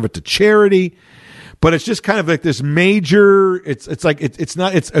portion of it to charity. But it's just kind of like this major. It's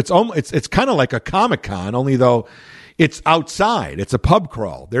kind of like a Comic-Con, only though it's outside. It's a pub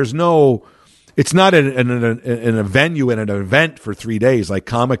crawl. It's not in a venue and an event for 3 days like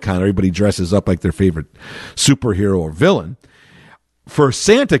Comic-Con. Everybody dresses up like their favorite superhero or villain. For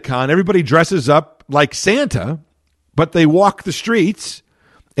SantaCon, everybody dresses up like Santa, but they walk the streets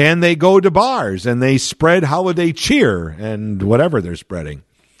and they go to bars and they spread holiday cheer and whatever they're spreading.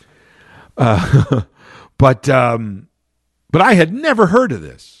 But I had never heard of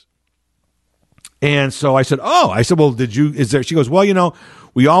this. And so I said, well, she goes, well,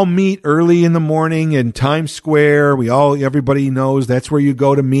 we all meet early in the morning in Times Square. Everybody knows that's where you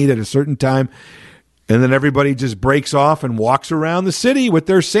go to meet at a certain time. And then everybody just breaks off and walks around the city with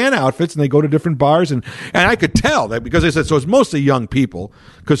their Santa outfits, and they go to different bars. And I could tell that because I said, so it's mostly young people,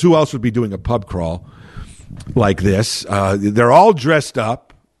 because who else would be doing a pub crawl like this? They're all dressed up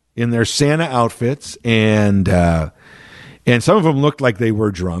in their Santa outfits, and some of them looked like they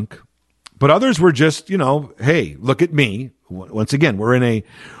were drunk, but others were just, hey, look at me. Once again, we're in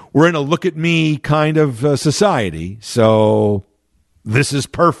a look at me kind of society, so this is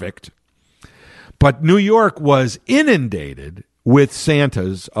perfect. But New York was inundated with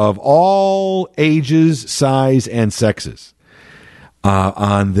Santas of all ages, size, and sexes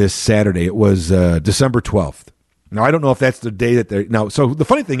on this Saturday. It was December 12th. Now, I don't know if that's the day that they're... Now, so the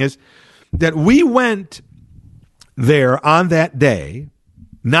funny thing is that we went there on that day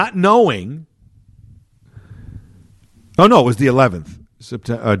not knowing... Oh, no, it was the 11th,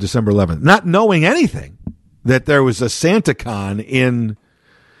 December 11th. Not knowing anything that there was a SantaCon in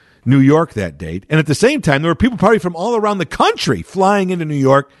New York that date. And at the same time, there were people probably from all around the country flying into New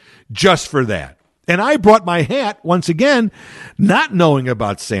York just for that. And I brought my hat, once again, not knowing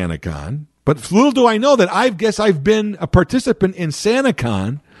about SantaCon. But little do I know that I've been a participant in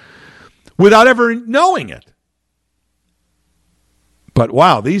SantaCon without ever knowing it. But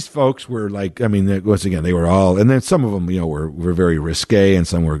wow, these folks were like, once again, they were all, and then some of them, were very risque, and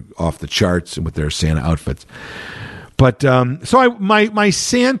some were off the charts with their Santa outfits. But my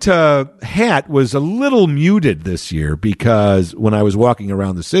Santa hat was a little muted this year because when I was walking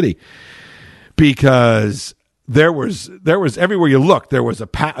around the city, because there was everywhere you looked, there was a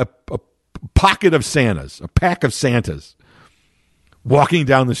pocket of Santas, a pack of Santas walking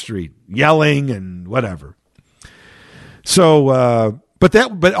down the street, yelling and whatever. So,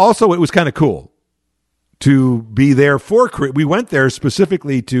 but also it was kind of cool to be there we went there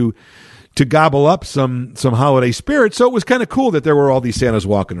specifically to gobble up some holiday spirit. So it was kind of cool that there were all these Santas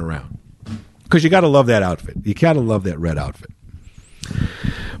walking around, because you got to love that outfit. You got to love that red outfit.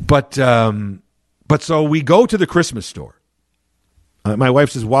 But so we go to the Christmas store. My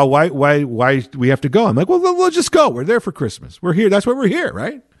wife says, well, why do we have to go? I'm like, well, we'll just go. We're there for Christmas. We're here. That's why we're here,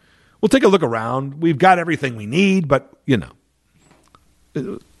 right? We'll take a look around. We've got everything we need, but,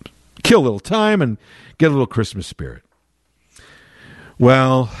 kill a little time and get a little Christmas spirit.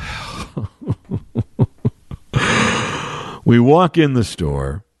 Well, we walk in the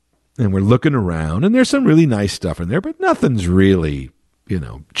store and we're looking around, and there's some really nice stuff in there, but nothing's really,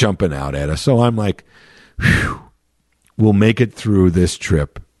 jumping out at us. So I'm like, whew, we'll make it through this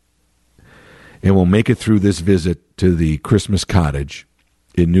trip, and we'll make it through this visit to the Christmas cottage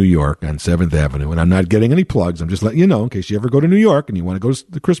in New York on 7th Avenue. And I'm not getting any plugs. I'm just letting you know, in case you ever go to New York and you want to go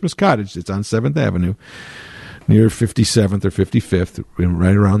to the Christmas cottage, it's on 7th Avenue, near 57th or 55th,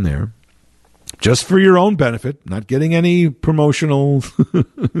 right around there. Just for your own benefit, not getting any promotional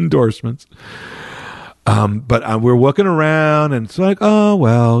endorsements. But we're walking around, and it's like, oh,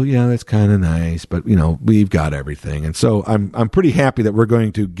 well, yeah, that's kind of nice, but, we've got everything. And so I'm pretty happy that we're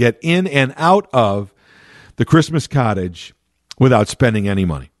going to get in and out of the Christmas cottage without spending any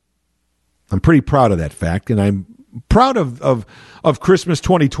money. I'm pretty proud of that fact, and I'm proud of Christmas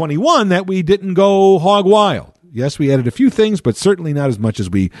 2021 that we didn't go hog wild. Yes, we added a few things, but certainly not as much as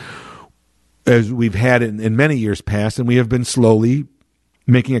we've had in many years past, and we have been slowly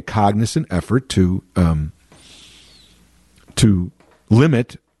making a cognizant effort to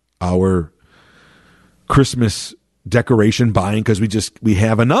limit our Christmas decoration buying, because we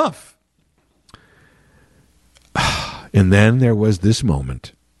have enough. And then there was this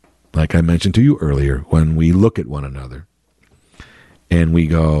moment, like I mentioned to you earlier, when we look at one another and we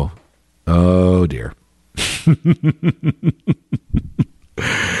go, oh dear.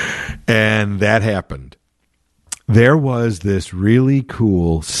 And that happened. There was this really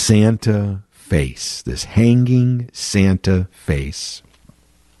cool Santa face, this hanging Santa face.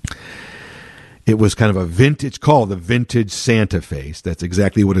 It was kind of called the vintage Santa face. That's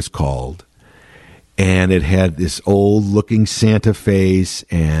exactly what it's called. And it had this old-looking Santa face,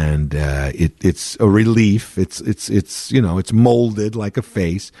 and it's a relief. It's molded like a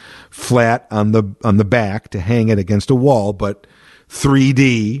face, flat on the back to hang it against a wall, but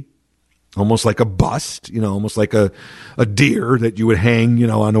 3D, almost like a bust. Almost like a deer that you would hang,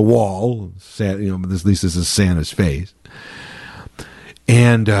 on a wall. At least this is Santa's face,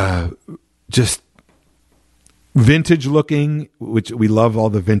 and just vintage looking, which we love all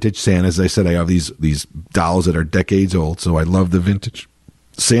the vintage Santas. I said I have these dolls that are decades old, so I love the vintage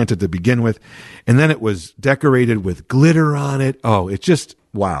Santa to begin with, and then it was decorated with glitter on it. Oh, it's just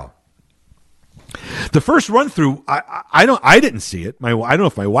wow. The first run through, I didn't see it. I don't know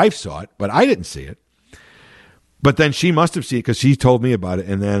if my wife saw it, but I didn't see it. But then she must have seen it because she told me about it.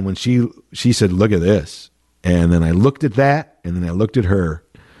 And then when she said, "Look at this," and then I looked at that, and then I looked at her,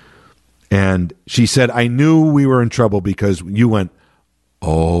 and she said, "I knew we were in trouble because you went,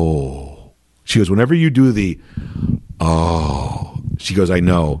 oh." She goes, "Whenever you do the, oh," she goes, "I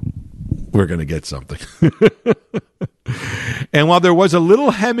know we're going to get something." And while there was a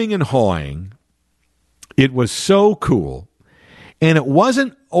little hemming and hawing, it was so cool. And it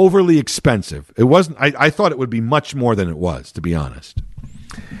wasn't overly expensive. It wasn't. I thought it would be much more than it was, to be honest.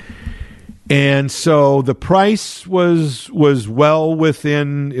 And so the price was well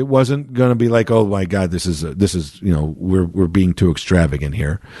within. It wasn't going to be like, oh my God, this is we're being too extravagant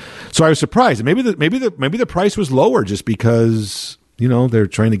here. So I was surprised. Maybe the price was lower just because they're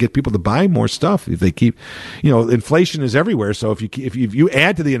trying to get people to buy more stuff. If they keep, inflation is everywhere. So if you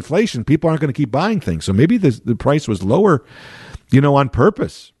add to the inflation, people aren't going to keep buying things. So maybe the price was lower, on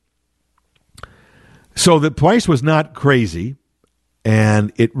purpose. So the price was not crazy,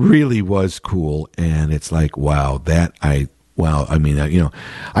 and it really was cool. And it's like, wow, I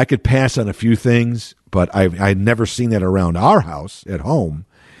could pass on a few things, but I'd never seen that around our house at home.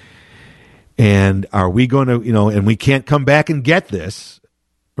 And are we going to, and we can't come back and get this,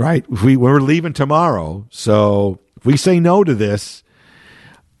 right? We're leaving tomorrow. So if we say no to this,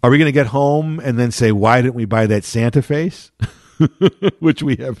 are we going to get home and then say, why didn't we buy that Santa face? Which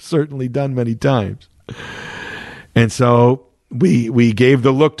we have certainly done many times. And so we gave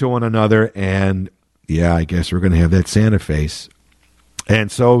the look to one another, and yeah, I guess we're going to have that Santa face.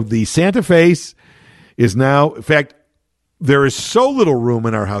 And so the Santa face is now, in fact, there is so little room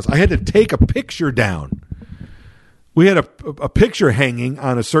in our house. I had to take a picture down. We had a picture hanging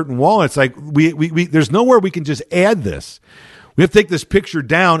on a certain wall. It's like we there's nowhere we can just add this. We have to take this picture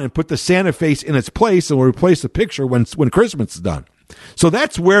down and put the Santa face in its place, and we'll replace the picture when Christmas is done. So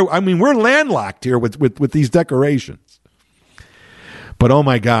that's where, we're landlocked here with these decorations. But oh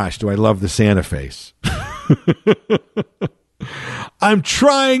my gosh, do I love the Santa face. I'm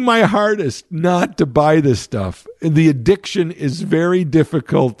trying my hardest not to buy this stuff. The addiction is very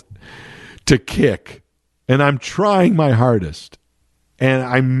difficult to kick, and I'm trying my hardest. And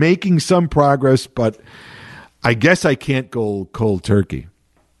I'm making some progress, but I guess I can't go cold turkey.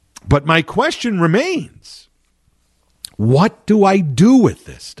 But my question remains, what do I do with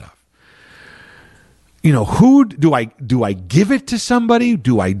this stuff? Who do I give it to somebody?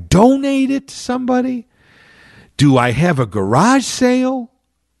 Do I donate it to somebody? Do I have a garage sale?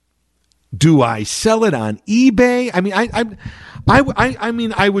 Do I sell it on eBay?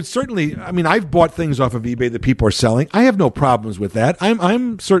 I would certainly. I've bought things off of eBay that people are selling. I have no problems with that.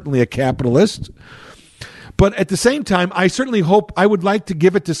 I'm certainly a capitalist. But at the same time, I certainly hope, I would like to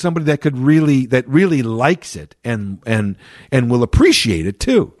give it to somebody that really likes it and will appreciate it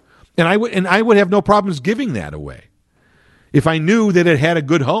too. And I would have no problems giving that away if I knew that it had a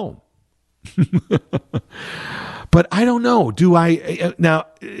good home. But I don't know. Do I now?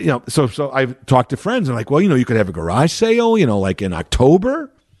 So I've talked to friends and like, well, you could have a garage sale, like in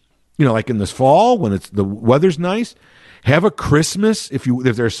October, like in this fall when the weather's nice. Have a Christmas if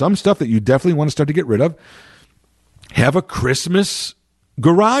there's some stuff that you definitely want to start to get rid of. Have a Christmas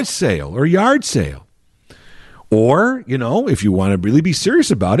garage sale or yard sale. Or, if you want to really be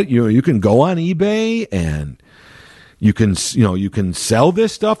serious about it, you can go on eBay and you can sell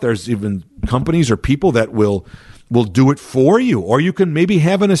this stuff. There's even companies or people that will do it for you. Or you can maybe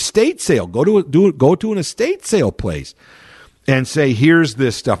have an estate sale. Go to an estate sale place and say, here's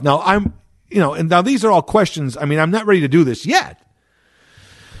this stuff. Now and now these are all questions. I'm not ready to do this yet.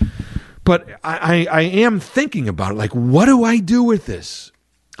 But I am thinking about it. Like, what do I do with this?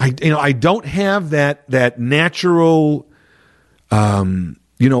 I don't have that natural,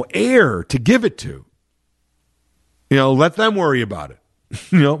 heir to give it to. Let them worry about it.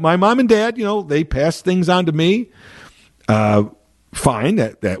 My mom and dad, they passed things on to me. Fine,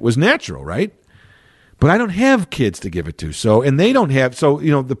 that was natural, right? But I don't have kids to give it to. So, and they don't have. So,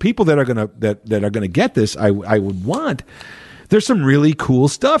 the people that are gonna get this, I would want. There's some really cool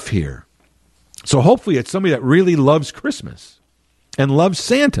stuff here. So hopefully it's somebody that really loves Christmas and loves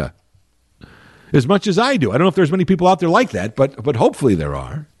Santa as much as I do. I don't know if there's many people out there like that, but hopefully there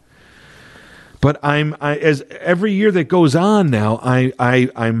are. But as every year that goes on now,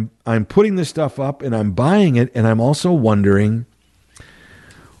 I'm putting this stuff up and I'm buying it, and I'm also wondering,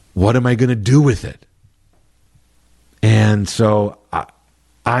 what am I going to do with it? And so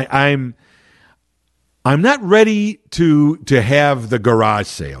I'm not ready to have the garage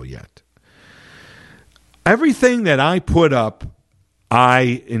sale yet. Everything that I put up,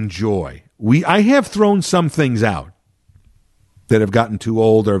 I enjoy. I have thrown some things out that have gotten too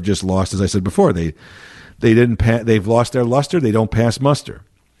old or have just lost, as I said before. They've lost their luster. They don't pass muster.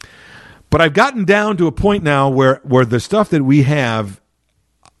 But I've gotten down to a point now where the stuff that we have,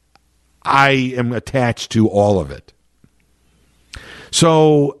 I am attached to all of it.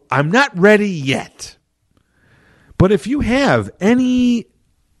 So I'm not ready yet. But if you have any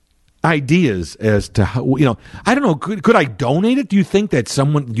ideas as to how, I don't know, could I donate it? Do you think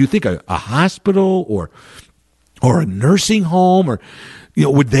that a hospital or a nursing home or,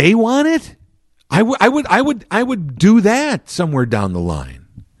 would they want it? I would do that somewhere down the line.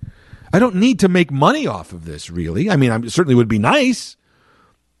 I don't need to make money off of this, really. I mean, it certainly would be nice.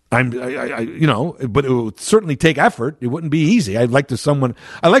 But it would certainly take effort. It wouldn't be easy. In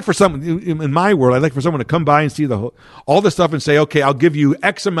my world, I'd like for someone to come by and see all the stuff and say, okay, I'll give you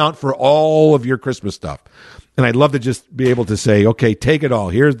X amount for all of your Christmas stuff. And I'd love to just be able to say, okay, take it all.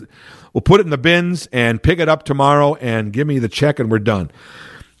 We'll put it in the bins and pick it up tomorrow and give me the check and we're done.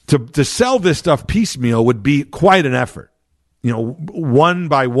 To sell this stuff piecemeal would be quite an effort. One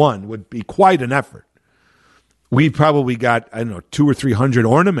by one would be quite an effort. We probably got, 200 or 300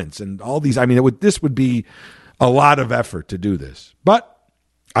 ornaments and all these. I mean, this would be a lot of effort to do this. But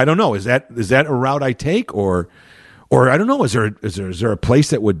I don't know. Is that a route I take, or I don't know? Is there a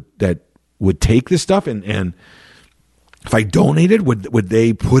place that would take this stuff and if I donated, would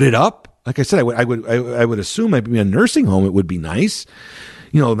they put it up? Like I said, I would assume maybe a nursing home. It would be nice,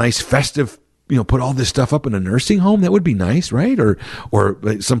 nice festive. Put all this stuff up in a nursing home. That would be nice, right? Or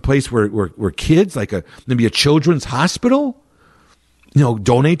some place where kids, like maybe a children's hospital,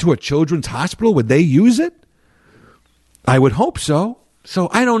 donate to a children's hospital. Would they use it? I would hope so. So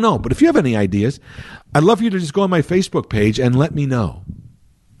I don't know. But if you have any ideas, I'd love for you to just go on my Facebook page and let me know.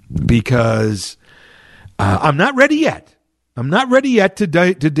 Because I'm not ready yet. I'm not ready yet to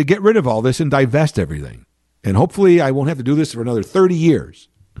get rid of all this and divest everything. And hopefully I won't have to do this for another 30 years.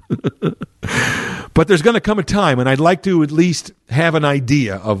 But there's going to come a time, and I'd like to at least have an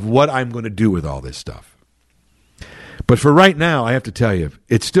idea of what I'm going to do with all this stuff. But for right now, I have to tell you,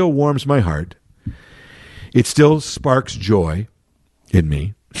 it still warms my heart. It still sparks joy in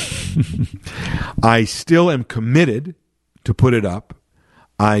me. I still am committed to put it up.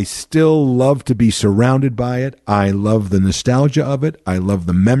 I still love to be surrounded by it. I love the nostalgia of it. I love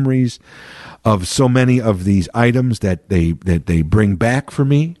the memories of so many of these items that they bring back for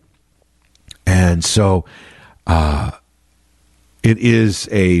me. And so it is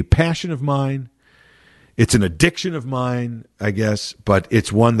a passion of mine. It's an addiction of mine, I guess, but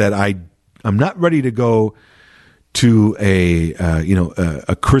it's one that I'm not ready to go to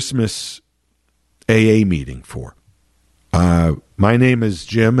a Christmas AA meeting for. My name is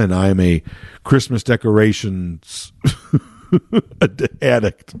Jim, and I'm a Christmas decorations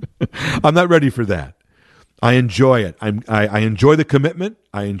addict. I'm not ready for that. I enjoy it. I enjoy the commitment.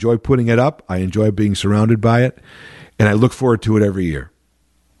 I enjoy putting it up. I enjoy being surrounded by it, and I look forward to it every year.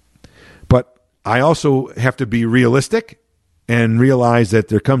 But I also have to be realistic and realize that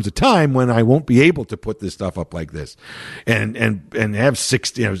there comes a time when I won't be able to put this stuff up like this and have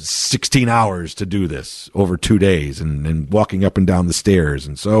 16 hours to do this over 2 days and walking up and down the stairs.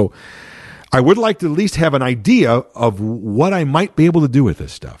 And so I would like to at least have an idea of what I might be able to do with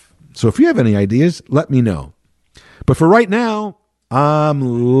this stuff. So if you have any ideas, let me know. But for right now, I'm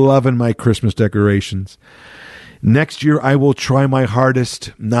loving my Christmas decorations. Next year, I will try my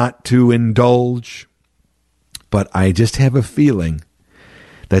hardest not to indulge. But I just have a feeling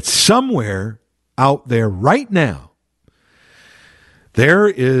that somewhere out there right now, there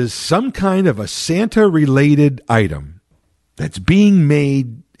is some kind of a Santa-related item that's being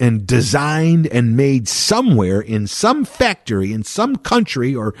made and designed and made somewhere in some factory, in some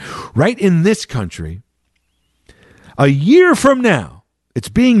country, or right in this country. A year from now, it's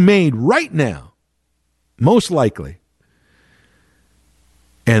being made right now, most likely.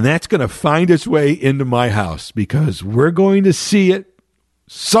 And that's going to find its way into my house because we're going to see it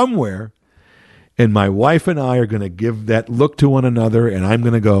somewhere. And my wife and I are going to give that look to one another, and I'm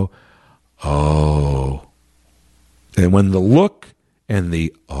going to go, oh. And when the look and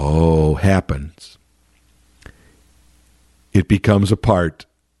the oh happens, it becomes a part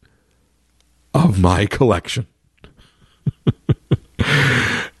of my collection.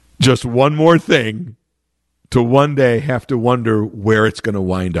 Just one more thing to one day have to wonder where it's going to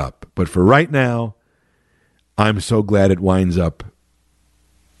wind up. But for right now, I'm so glad it winds up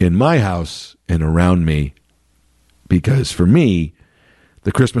in my house and around me, because for me,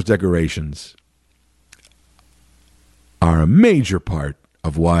 the Christmas decorations are a major part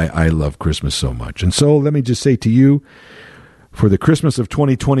of why I love Christmas so much. And so let me just say to you, for the Christmas of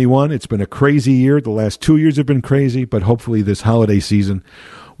 2021, it's been a crazy year. The last 2 years have been crazy, but hopefully this holiday season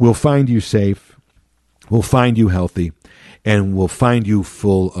will find you safe, will find you healthy, and will find you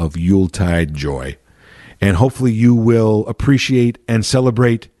full of Yuletide joy. And hopefully you will appreciate and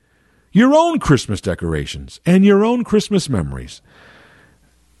celebrate your own Christmas decorations and your own Christmas memories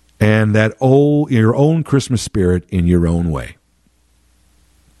and your own Christmas spirit in your own way.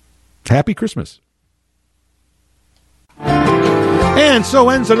 Happy Christmas. And so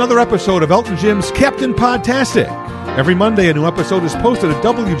ends another episode of Elton Jim's Captain Podtastic. Every Monday, a new episode is posted at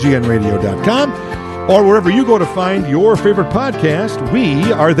WGNradio.com or wherever you go to find your favorite podcast.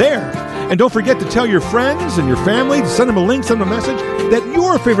 We are there. And don't forget to tell your friends and your family, send them a link, send them a message, that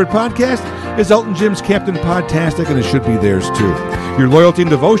your favorite podcast is Elton Jim's Captain Podtastic, and it should be theirs too. Your loyalty and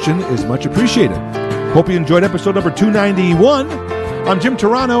devotion is much appreciated. Hope you enjoyed episode number 291. I'm Jim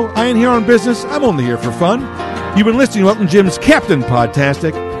Turano. I ain't here on business. I'm only here for fun. You've been listening to Elton Jim's Captain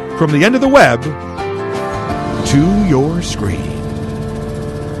Podtastic, from the end of the web to your screen.